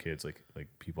masks on kids. Like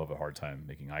people have a hard time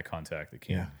making eye contact. They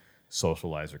can't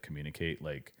socialize or communicate.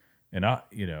 We've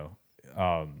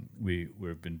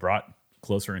been brought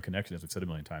closer in connection, as we've said a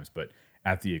million times, but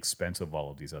at the expense of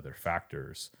all of these other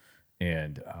factors.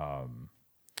 And,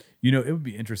 it would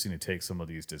be interesting to take some of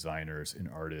these designers and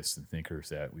artists and thinkers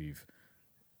that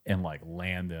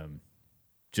land them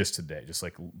just today, just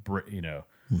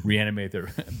reanimate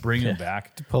their, bring them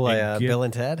back. To pull a Bill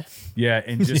and Ted? Yeah,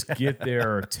 and just get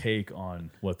their take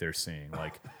on what they're seeing.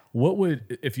 Like, what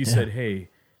would, if you said, hey,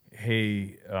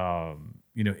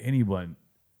 anyone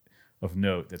of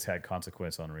note that's had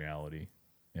consequence on reality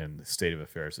and the state of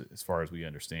affairs as far as we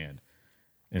understand,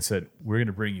 and said, we're going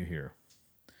to bring you here,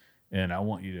 and I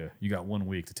want you got 1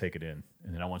 week to take it in,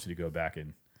 and then I want you to go back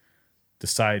and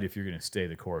decide if you're going to stay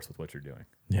the course with what you're doing.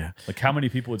 Yeah. Like, how many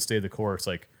people would stay the course?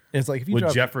 Like, it's like if you would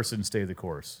dropped, Jefferson stay the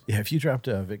course? Yeah, if you dropped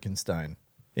Wittgenstein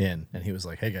in and he was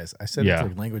like, hey guys, I said it's a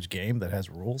language game that has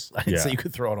rules. I didn't say you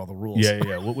could throw out all the rules.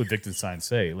 Yeah. What would Wittgenstein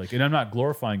say? Like, and I'm not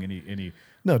glorifying any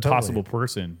possible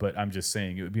person, but I'm just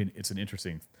saying it's an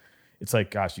interesting. It's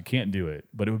like, gosh, you can't do it,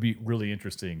 but it would be really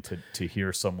interesting to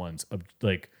hear someone's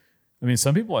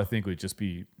some people I think would just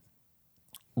be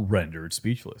rendered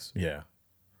speechless. Yeah.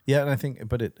 Yeah, and I think,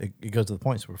 but it goes to the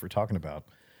point. So if we're talking about,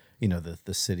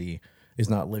 the city is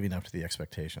not living up to the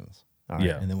expectations. All right?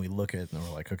 Yeah. And then we look at it and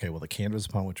we're like, okay, well, the canvas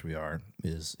upon which we are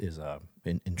is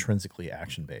intrinsically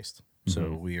action based.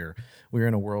 So we're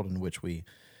in a world in which we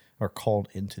are called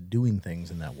into doing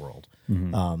things in that world.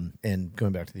 And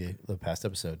going back to the past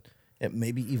episode, it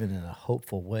maybe even in a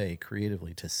hopeful way,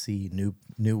 creatively, to see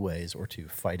new ways or to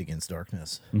fight against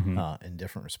darkness in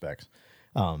different respects.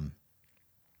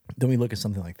 Then we look at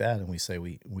something like that and we say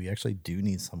we actually do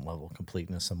need some level of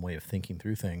completeness, some way of thinking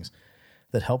through things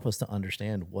that help us to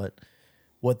understand what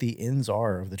the ends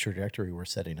are of the trajectory we're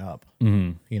setting up.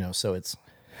 So it's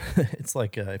it's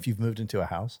like if you've moved into a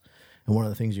house and one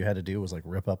of the things you had to do was like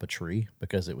rip up a tree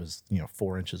because it was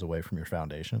 4 inches away from your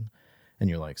foundation, and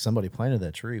you're like, somebody planted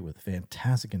that tree with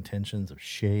fantastic intentions of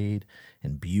shade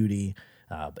and beauty,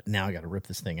 but now I got to rip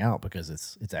this thing out because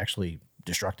it's actually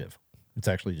destructive. It's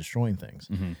actually destroying things.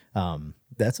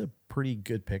 That's a pretty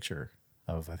good picture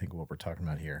of, I think, what we're talking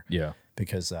about here. Yeah.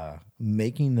 Because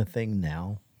making the thing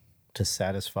now to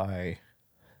satisfy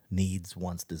needs,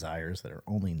 wants, desires that are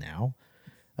only now,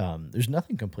 there's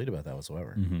nothing complete about that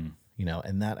whatsoever.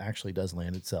 And that actually does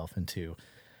land itself into,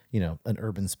 an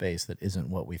urban space that isn't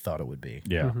what we thought it would be.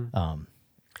 Yeah.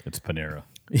 It's Panera.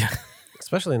 Yeah.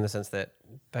 Especially in the sense that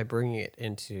by bringing it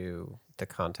into the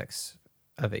context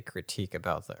of a critique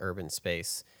about the urban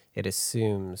space, it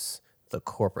assumes the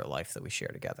corporate life that we share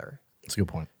together. That's a good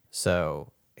point.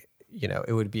 So,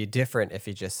 it would be different if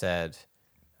he just said,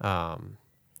 our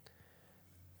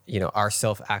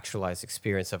self-actualized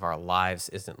experience of our lives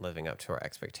isn't living up to our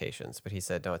expectations. But he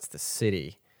said, no, it's the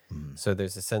city. So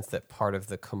there's a sense that part of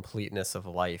the completeness of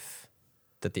life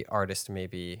that the artist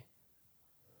maybe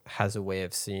has a way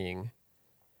of seeing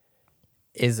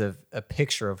is a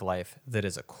picture of life that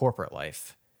is a corporate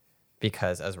life,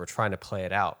 because as we're trying to play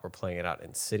it out, we're playing it out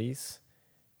in cities.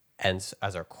 And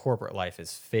as our corporate life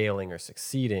is failing or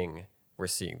succeeding, we're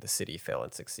seeing the city fail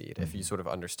and succeed. If you sort of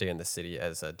understand the city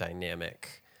as a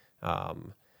dynamic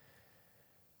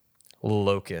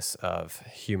locus of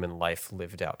human life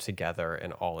lived out together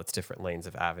in all its different lanes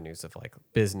of avenues of like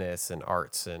business and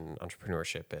arts and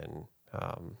entrepreneurship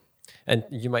and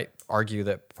you might argue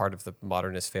that part of the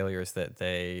modernist failure is that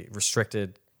they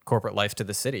restricted corporate life to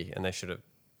the city, and they should have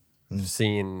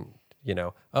seen,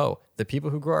 the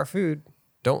people who grow our food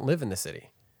don't live in the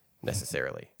city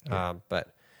necessarily.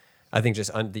 But I think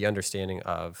just the understanding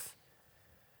of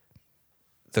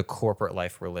the corporate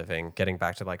life we're living, getting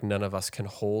back to like none of us can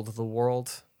hold the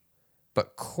world,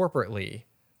 but corporately,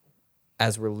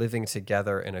 as we're living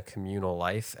together in a communal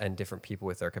life and different people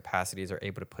with their capacities are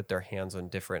able to put their hands on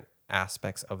different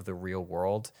aspects of the real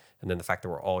world, and then the fact that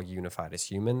we're all unified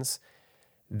as humans,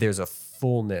 there's a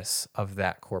fullness of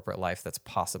that corporate life that's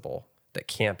possible that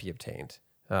can't be obtained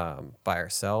by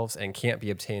ourselves and can't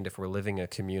be obtained if we're living a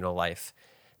communal life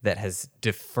that has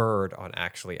deferred on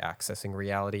actually accessing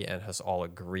reality and has all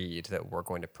agreed that we're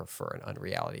going to prefer an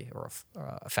unreality or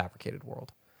a fabricated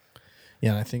world.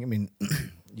 Yeah, and I think, I mean,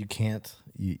 you can't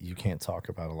talk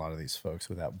about a lot of these folks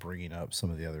without bringing up some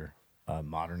of the other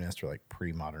modernist or like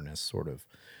pre-modernist sort of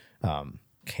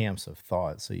camps of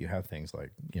thought. So you have things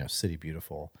like, you know, City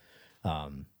Beautiful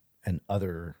and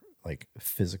other like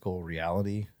physical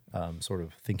reality sort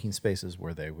of thinking spaces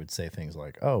where they would say things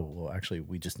like, oh, well, actually,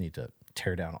 we just need to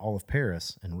tear down all of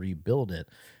Paris and rebuild it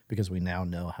because we now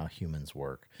know how humans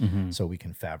work. So we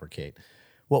can fabricate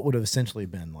what would have essentially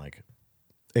been like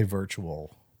a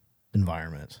virtual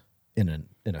environment in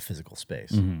a physical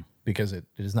space because it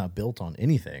is not built on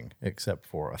anything except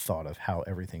for a thought of how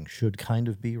everything should kind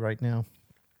of be right now.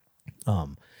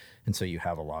 And so you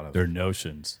have a lot of They're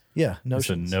notions. Yeah,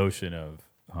 notions. It's a notion of,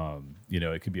 you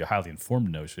know, it could be a highly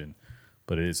informed notion,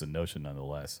 but it is a notion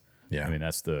nonetheless. Yeah. I mean,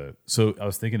 so I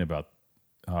was thinking about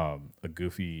a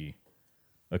goofy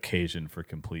occasion for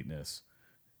completeness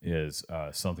is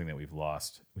something that we've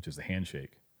lost, which is the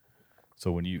handshake.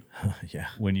 So when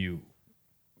you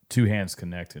two hands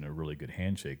connect in a really good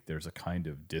handshake, there's a kind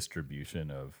of distribution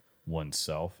of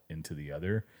oneself into the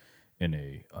other in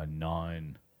a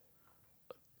non.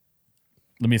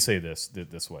 Let me say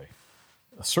this way: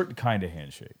 a certain kind of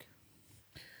handshake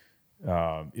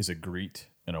is a greet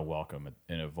and a welcome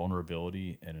and a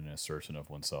vulnerability and an assertion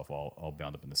of oneself, all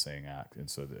bound up in the same act. And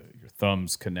so your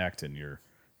thumbs connect and you're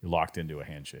locked into a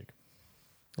handshake.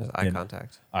 There's eye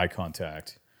contact. Eye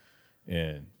contact.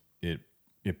 And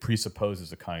it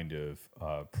presupposes a kind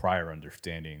of prior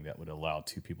understanding that would allow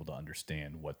two people to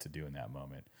understand what to do in that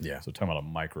moment. Yeah. So talking about a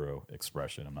micro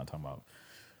expression, I'm not talking about,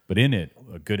 but in it,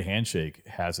 a good handshake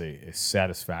has a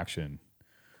satisfaction,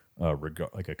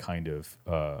 like a kind of,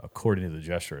 according to the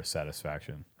gesture, a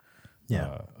satisfaction,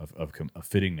 of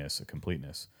fittingness, a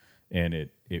completeness, and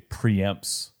it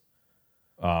preempts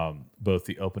both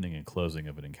the opening and closing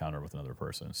of an encounter with another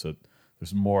person. So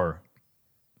there's more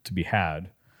to be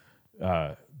had,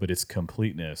 but its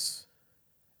completeness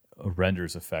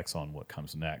renders effects on what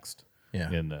comes next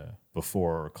in the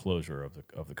before or closure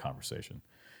of the conversation,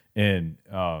 and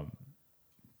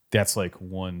that's like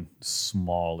one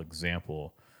small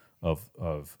example of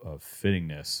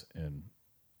fittingness and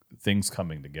things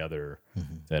coming together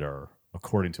that are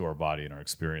according to our body and our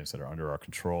experience, that are under our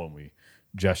control, and we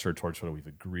gesture towards what we've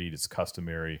agreed is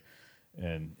customary.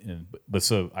 But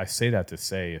so I say that to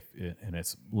say, and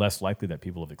it's less likely that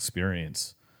people have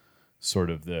experienced sort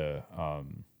of the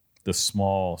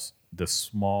small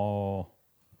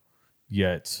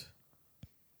yet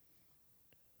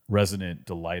resonant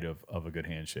delight of a good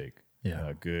handshake.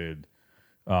 Yeah. Good.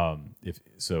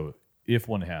 If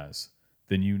one has,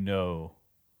 then you know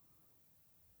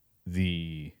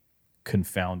the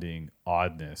confounding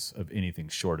oddness of anything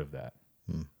short of that.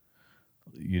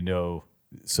 You know,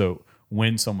 so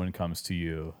when someone comes to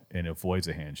you and avoids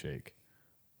a handshake,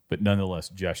 but nonetheless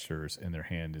gestures and their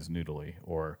hand is noodly,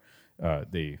 or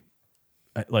they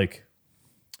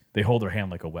hold their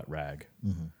hand like a wet rag,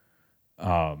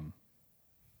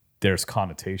 there's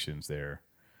connotations there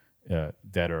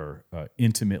that are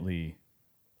intimately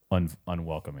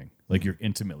unwelcoming. Like you're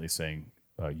intimately saying,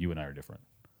 you and I are different.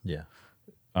 Yeah.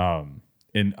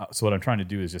 So what I'm trying to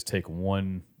do is just take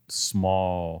one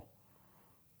small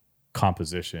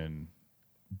composition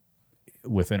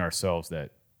within ourselves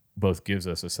that both gives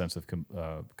us a sense of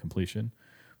completion,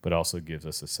 but also gives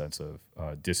us a sense of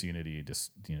disunity.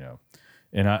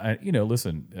 And I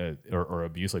listen, or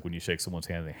abuse. Like when you shake someone's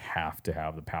hand, they have to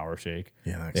have the power shake.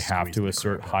 Yeah, they have to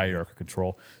assert hierarchical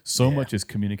control. So much is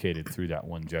communicated through that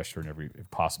one gesture in every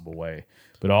possible way.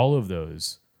 But all of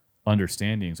those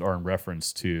understandings are in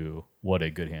reference to what a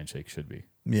good handshake should be.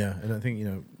 Yeah, and I think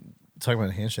talking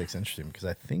about handshakes is interesting because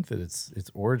I think that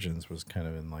its origins was kind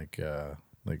of in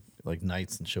like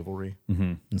knights and chivalry,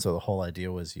 and so the whole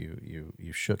idea was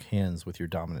you shook hands with your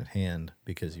dominant hand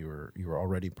because you were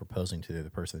already proposing to the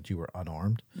other person that you were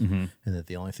unarmed, and that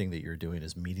the only thing that you're doing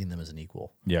is meeting them as an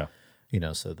equal. Yeah,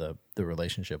 so the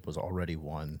relationship was already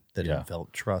one that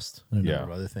enveloped trust and a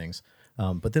number of other things.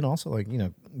 But then also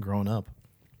growing up,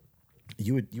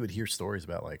 you would hear stories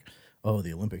about like, oh,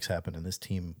 the Olympics happened and this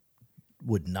team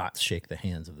would not shake the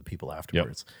hands of the people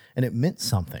afterwards, and it meant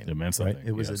something. It meant right? something.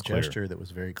 It was Yeah, a it's clear. gesture that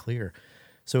was very clear.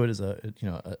 So it is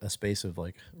a space of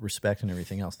like respect and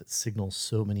everything else that signals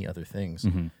so many other things.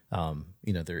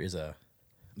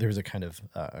 There is a kind of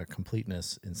a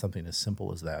completeness in something as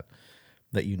simple as that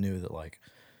you knew that like,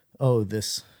 oh,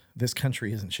 this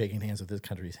country isn't shaking hands with this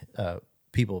country's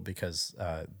people because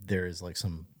there is like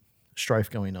some strife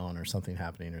going on or something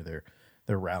happening, or they're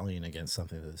rallying against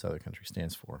something that this other country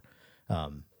stands for.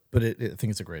 But I think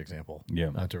it's a great example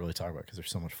to really talk about because there's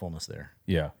so much fullness there.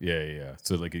 Yeah.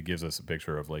 So like it gives us a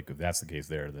picture of like if that's the case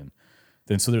there,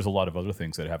 then so there's a lot of other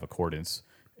things that have accordance,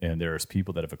 and there's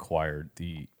people that have acquired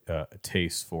the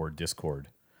taste for discord.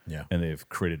 Yeah. And they've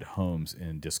created homes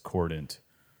in discordant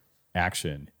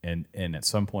action, and at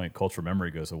some point cultural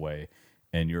memory goes away,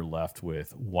 and you're left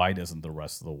with, why doesn't the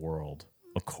rest of the world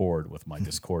accord with my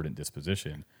discordant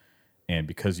disposition? And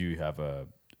because you have a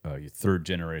third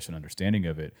generation understanding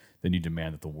of it, then you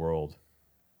demand that the world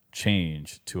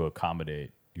change to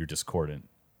accommodate your discordant.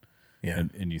 Yeah.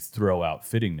 And you throw out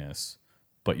fittingness,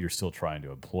 but you're still trying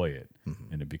to employ it.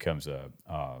 And it becomes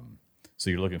so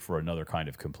you're looking for another kind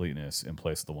of completeness in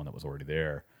place of the one that was already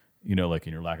there, like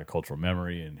in your lack of cultural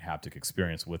memory and haptic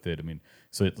experience with it. I mean,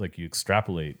 so it's like you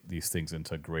extrapolate these things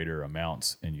into greater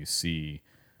amounts, and you see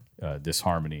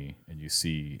disharmony, and you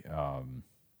see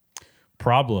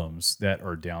problems that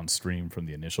are downstream from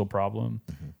the initial problem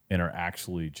and are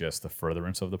actually just the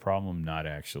furtherance of the problem, not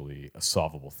actually a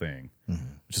solvable thing,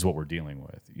 which is what we're dealing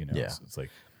with. Yeah. So it's like,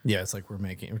 it's like we're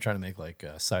trying to make like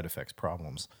side effects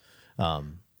problems.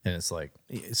 And it's like,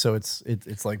 so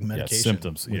it's like medication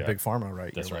symptoms, with Big Pharma,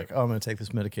 right? That's You're right. like, oh, I'm going to take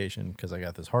this medication because I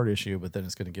got this heart issue, but then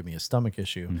it's going to give me a stomach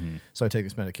issue. So I take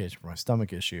this medication for my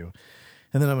stomach issue.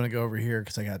 And then I'm going to go over here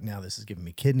because this is giving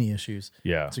me kidney issues.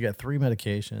 Yeah. So you got 3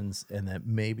 medications, and that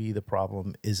maybe the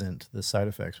problem isn't the side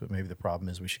effects, but maybe the problem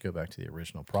is we should go back to the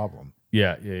original problem.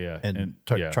 Yeah. And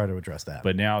try to address that.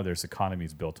 But now there's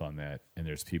economies built on that, and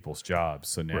there's people's jobs.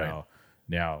 So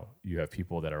now you have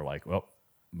people that are like, well,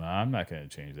 I'm not going to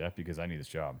change that because I need this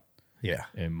job. Yeah.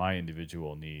 And my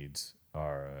individual needs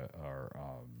are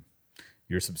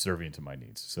you're subservient to my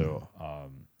needs. So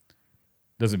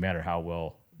doesn't matter how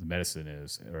well the medicine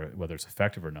is or whether it's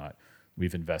effective or not.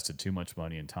 We've invested too much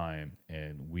money and time,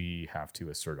 and we have to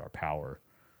assert our power.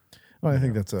 Well, I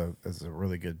think that's a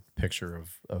really good picture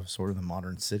of sort of the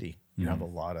modern city. You have a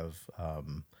lot of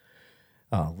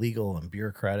legal and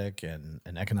bureaucratic and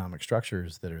economic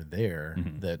structures that are there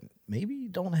that maybe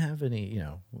don't have any,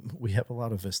 we have a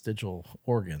lot of vestigial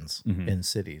organs in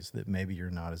cities that maybe you're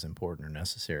not as important or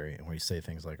necessary. And we say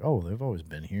things like, oh, they've always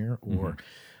been here, or,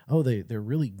 oh, they're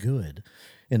really good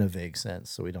in a vague sense.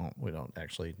 So we don't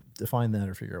actually define that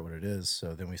or figure out what it is.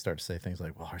 So then we start to say things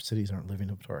like, well, our cities aren't living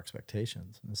up to our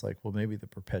expectations. And it's like, well, maybe the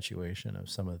perpetuation of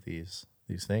some of these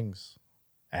things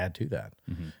add to that.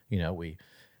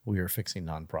 We are fixing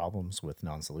non-problems with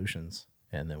non-solutions,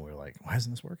 and then we're like, why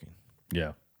isn't this working?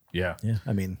 Yeah.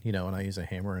 I mean, when I use a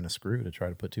hammer and a screw to try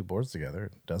to put 2 boards together,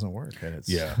 it doesn't work. And it's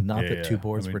not that 2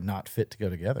 boards were not fit to go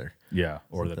together. Yeah,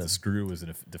 or that the screw is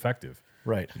defective.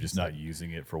 Right. You're just not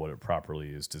using it for what it properly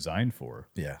is designed for.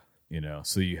 Yeah.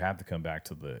 So you have to come back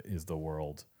to is the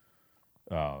world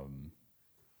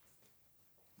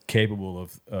capable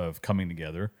of coming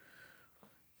together?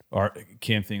 Or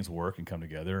can things work and come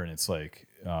together? And it's like,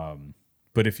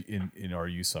 but if are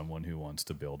you someone who wants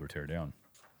to build or tear down?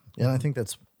 And I think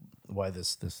that's why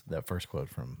that first quote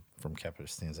from Kepler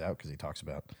stands out, because he talks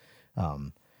about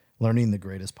learning the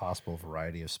greatest possible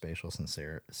variety of spatial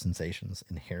sensations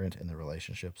inherent in the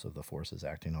relationships of the forces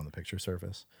acting on the picture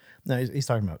surface. Now he's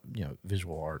talking about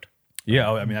visual art. Yeah,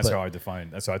 I mean that's how I define.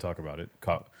 That's how I talk about it.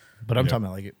 But I'm talking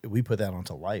about like we put that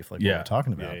onto life, like what we're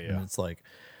talking about, and it's like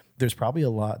there's probably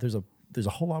there's a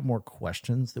whole lot more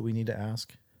questions that we need to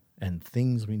ask, and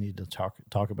things we need to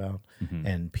talk about,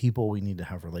 and people we need to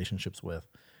have relationships with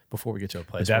before we get to a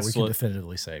place where we can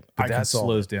definitively say, but that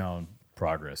slows down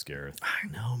progress, Gareth. I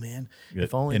know, man.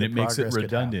 If only and the it makes it progress could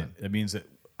redundant. happen. It means that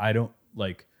I don't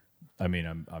like. I mean,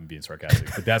 I'm being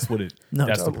sarcastic, but that's what it. No,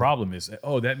 that's totally. the problem. Is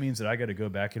that means that I got to go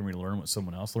back and relearn what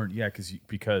someone else learned? Yeah,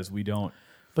 because we don't.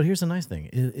 But here's the nice thing: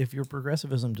 if your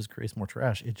progressivism just creates more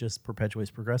trash, it just perpetuates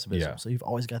progressivism. Yeah. So you've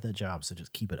always got that job. So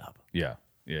just keep it up. Yeah.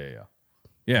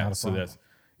 Not a So problem. that's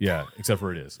except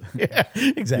for it is. Yeah,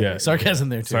 exactly. Yeah, Sarcasm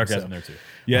there too. Sarcasm so. there too.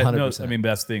 Yeah, no, 100%. I mean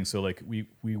that's the thing. So like we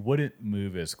wouldn't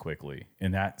move as quickly,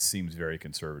 and that seems very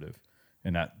conservative,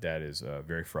 and that is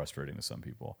very frustrating to some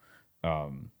people.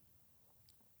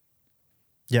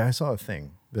 Yeah, I saw a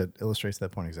thing that illustrates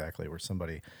that point exactly, where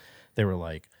they were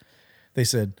like, They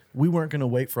said we weren't going to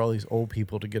wait for all these old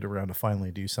people to get around to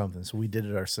finally do something, so we did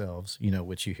it ourselves.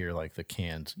 Which you hear like the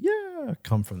canned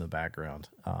come from the background.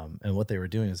 And what they were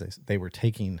doing is they were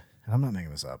taking, and I'm not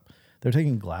making this up, they're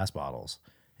taking glass bottles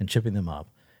and chipping them up,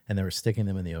 and they were sticking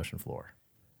them in the ocean floor.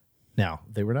 Now,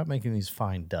 they were not making these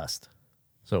fine dust,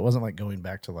 so it wasn't like going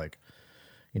back to like,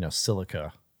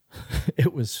 silica.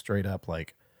 It was straight up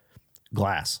like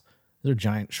glass. They're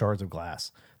giant shards of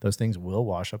glass. Those things will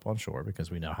wash up on shore because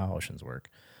we know how oceans work.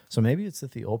 So maybe it's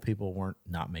that the old people weren't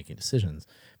not making decisions.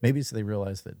 Maybe it's they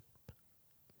realized that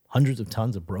hundreds of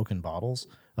tons of broken bottles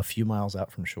a few miles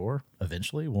out from shore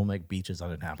eventually will make beaches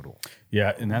uninhabitable.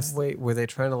 Yeah, and that's Wait, were they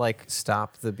trying to like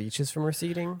stop the beaches from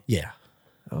receding? Yeah.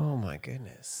 Oh my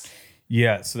goodness.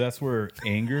 yeah. So that's where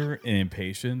anger and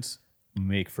impatience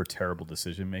make for terrible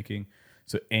decision making.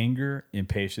 So anger,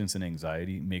 impatience, and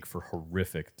anxiety make for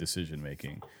horrific decision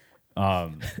making.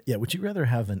 Yeah. Would you rather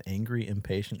have an angry,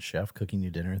 impatient chef cooking you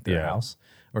dinner at their Yeah. house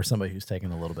or somebody who's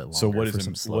taking a little bit longer So what for is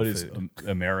some slow what is food?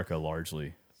 America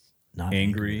largely? Not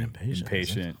Angry, and impatient, is it?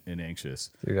 impatient, and anxious.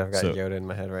 Dude, I've got So- Yoda in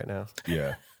my head right now.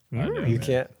 Yeah. I know, You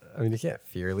man. can't.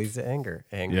 Fear leads to anger.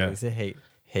 Anger Yeah. leads to hate.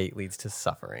 Hate leads to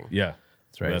suffering. Yeah.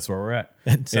 That's right. That's where we're at.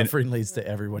 And suffering leads to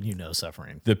everyone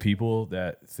suffering. The people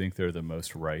that think they're the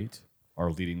most right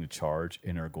are leading the charge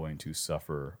and are going to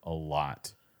suffer a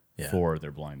lot Yeah. for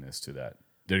their blindness to that.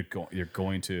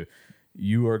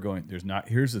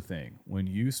 Here's the thing. When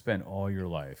you spend all your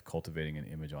life cultivating an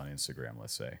image on Instagram,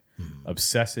 let's say,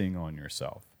 obsessing on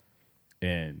yourself,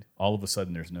 and all of a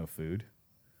sudden there's no food,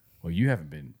 well, you haven't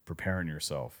been preparing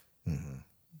yourself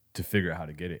to figure out how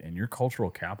to get it. And your cultural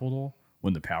capital,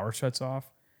 when the power shuts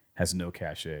off, has no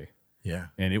cachet. Yeah.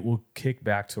 And it will kick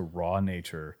back to raw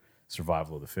nature,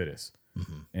 survival of the fittest.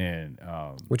 And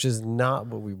Which is not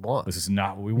what we want. this is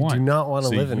not what we want. do not wanna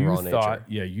So live in you raw thought- nature.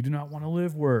 Yeah, you do not want to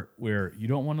live where you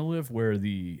don't want to live where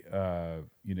the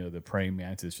the praying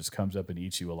mantis just comes up and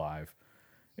eats you alive,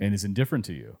 and is indifferent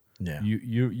to you. Yeah.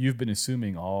 You've been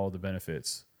assuming all the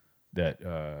benefits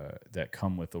that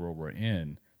come with the world we're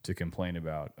in to complain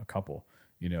about a couple.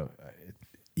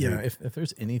 Yeah, if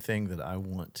there's anything that I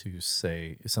want to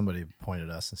say, if somebody pointed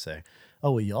us and say,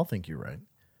 oh, well, y'all think you're right.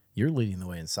 You're leading the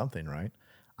way in something, right?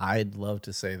 I'd love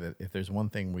to say that if there's one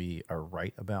thing we are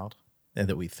right about and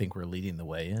that we think we're leading the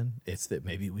way in, it's that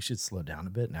maybe we should slow down a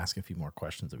bit and ask a few more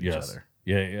questions of each Yes. other.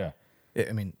 Yeah.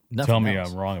 I mean, nothing Tell me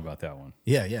else. I'm wrong about that one.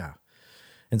 Yeah.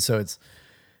 And so it's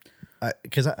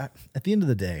because at the end of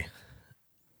the day,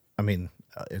 I mean,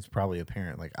 it's probably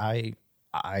apparent. Like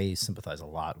I sympathize a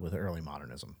lot with early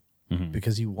modernism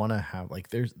because you want to have like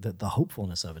there's the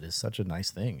hopefulness of it is such a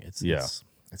nice thing.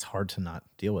 It's hard to not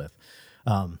deal with.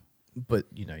 But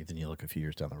then you look a few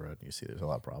years down the road and you see there's a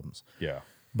lot of problems. Yeah.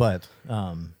 But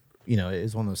it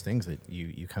is one of those things that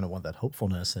you kind of want that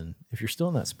hopefulness. And if you're still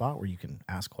in that spot where you can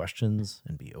ask questions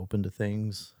and be open to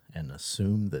things and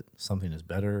assume that something is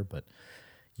better, but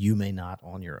you may not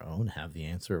on your own have the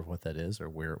answer of what that is or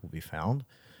where it will be found.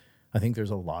 I think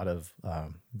there's a lot of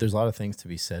things to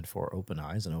be said for open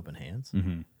eyes and open hands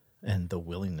and the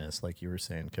willingness, like you were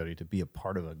saying, Cody, to be a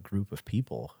part of a group of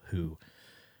people who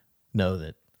know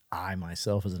that I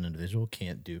myself as an individual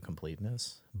can't do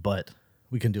completeness, but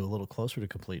we can do a little closer to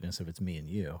completeness if it's me and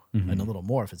you, and a little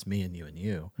more if it's me and you and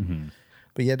you.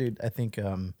 But yeah, dude, I think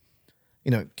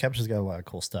Kepcha's got a lot of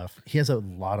cool stuff. He has a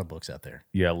lot of books out there.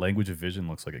 Yeah. Language of Vision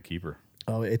looks like a keeper.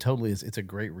 Oh, it totally is. It's a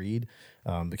great read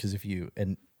because if you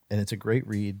and it's a great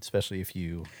read, especially if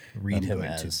you read him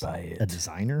going to as buy it. a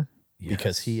designer,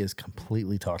 because he is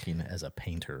completely talking as a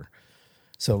painter.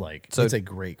 So it's a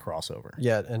great crossover.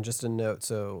 Yeah, and just a note.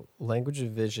 So, Language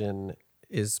of Vision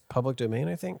is public domain,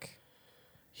 I think.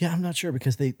 Yeah, I'm not sure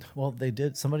because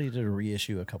somebody did a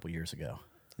reissue a couple years ago,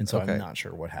 and so Okay. I'm not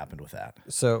sure what happened with that.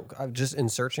 So, just in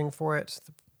searching for it,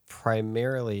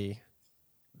 primarily,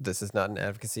 this is not an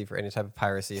advocacy for any type of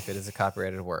piracy if it is a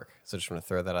copyrighted work. So, just want to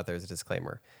throw that out there as a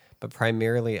disclaimer. But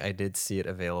primarily, I did see it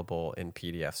available in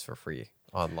PDFs for free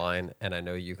online, and I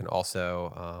know you can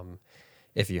also.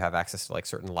 If you have access to like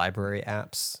certain library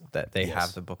apps that they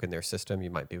have the book in their system, you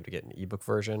might be able to get an ebook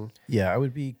version. Yeah, I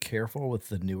would be careful with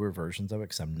the newer versions of it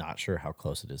because I'm not sure how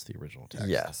close it is to the original text.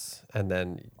 Yes. And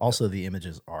then, Also, the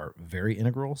images are very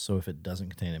integral, so if it doesn't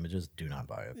contain images, do not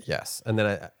buy it. yes. And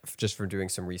then just from doing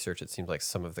some research, it seems like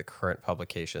some of the current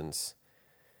publications,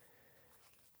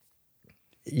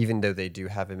 even though they do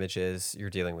have images, you're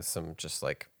dealing with some just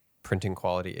like printing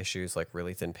quality issues, like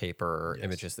really thin paper or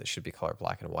images that should be color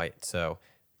black and white. So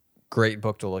great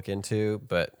book to look into,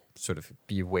 but sort of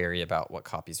be wary about what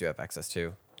copies you have access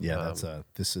to. Yeah,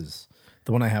 this is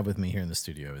the one I have with me here in the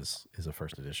studio is a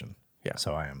first edition. Yeah.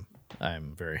 So I am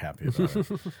I'm very happy about it.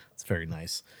 It's very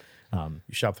nice. You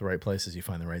shop the right places, you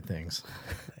find the right things.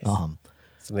 Something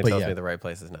but tells yeah. me the right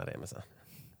place is not Amazon.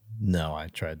 No, I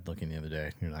tried looking the other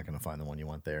day. You're not going to find the one you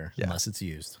want there unless it's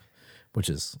used, which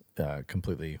is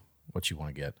completely what you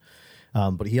want to get.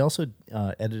 But he also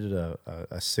edited a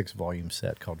 6-volume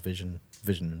set called Vision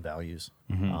and Values,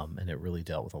 and it really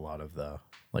dealt with a lot of the,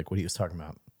 like what he was talking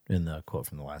about in the quote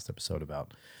from the last episode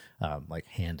about like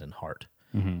hand and heart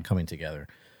coming together.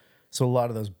 So a lot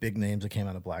of those big names that came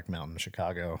out of Black Mountain,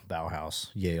 Chicago, Bauhaus,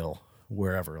 Yale,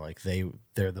 wherever, like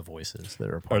they're the voices that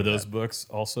are a part Are of those that. books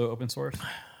also open source?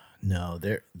 No,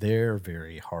 they're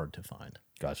very hard to find.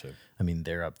 Gotcha. I mean,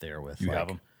 they're up there with You have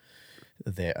them?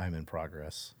 I'm in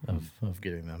progress of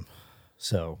getting them.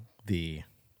 So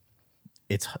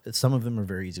some of them are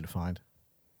very easy to find.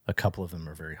 A couple of them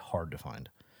are very hard to find.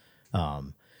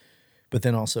 But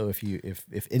then also if any So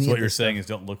what of you're this saying stuff- is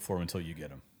don't look for them until you get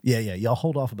them. yeah, y'all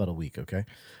hold off about a week, okay?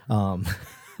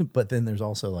 But then there's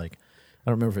also like, I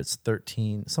don't remember if it's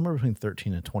 13, somewhere between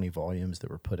 13 and 20 volumes that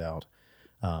were put out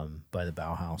by the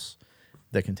Bauhaus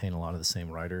that contain a lot of the same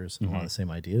writers and a lot of the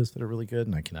same ideas that are really good.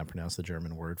 And I cannot pronounce the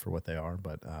German word for what they are,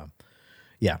 but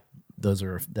yeah, that's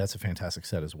a fantastic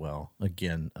set as well.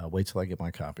 Again, wait till I get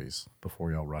my copies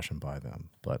before y'all rush and buy them.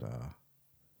 But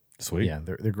Sweet. yeah,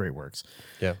 they're great works.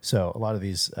 Yeah. So a lot of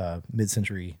these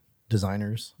mid-century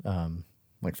designers,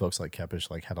 like folks like Kepish,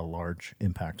 like had a large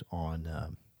impact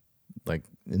on like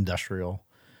industrial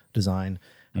design,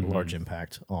 had a large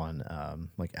impact on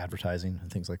like advertising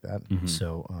and things like that.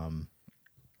 So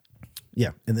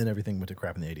yeah, and then everything went to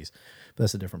crap in the 80s. But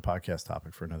that's a different podcast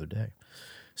topic for another day.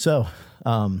 So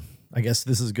I guess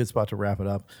this is a good spot to wrap it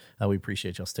up. We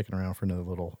appreciate y'all sticking around for another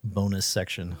little bonus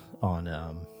section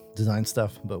on design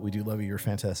stuff. But we do love you. You're a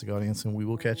fantastic audience, and we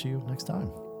will catch you next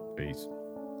time. Peace.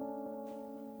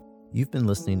 You've been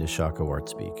listening to Shako Art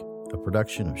Speak, a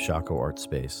production of Shako Art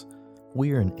Space.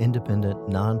 We are an independent,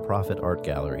 non-profit art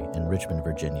gallery in Richmond,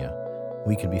 Virginia.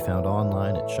 We can be found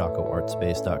online at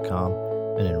shakoartspace.com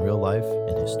and in real life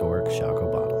in historic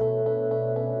Shako Bottom.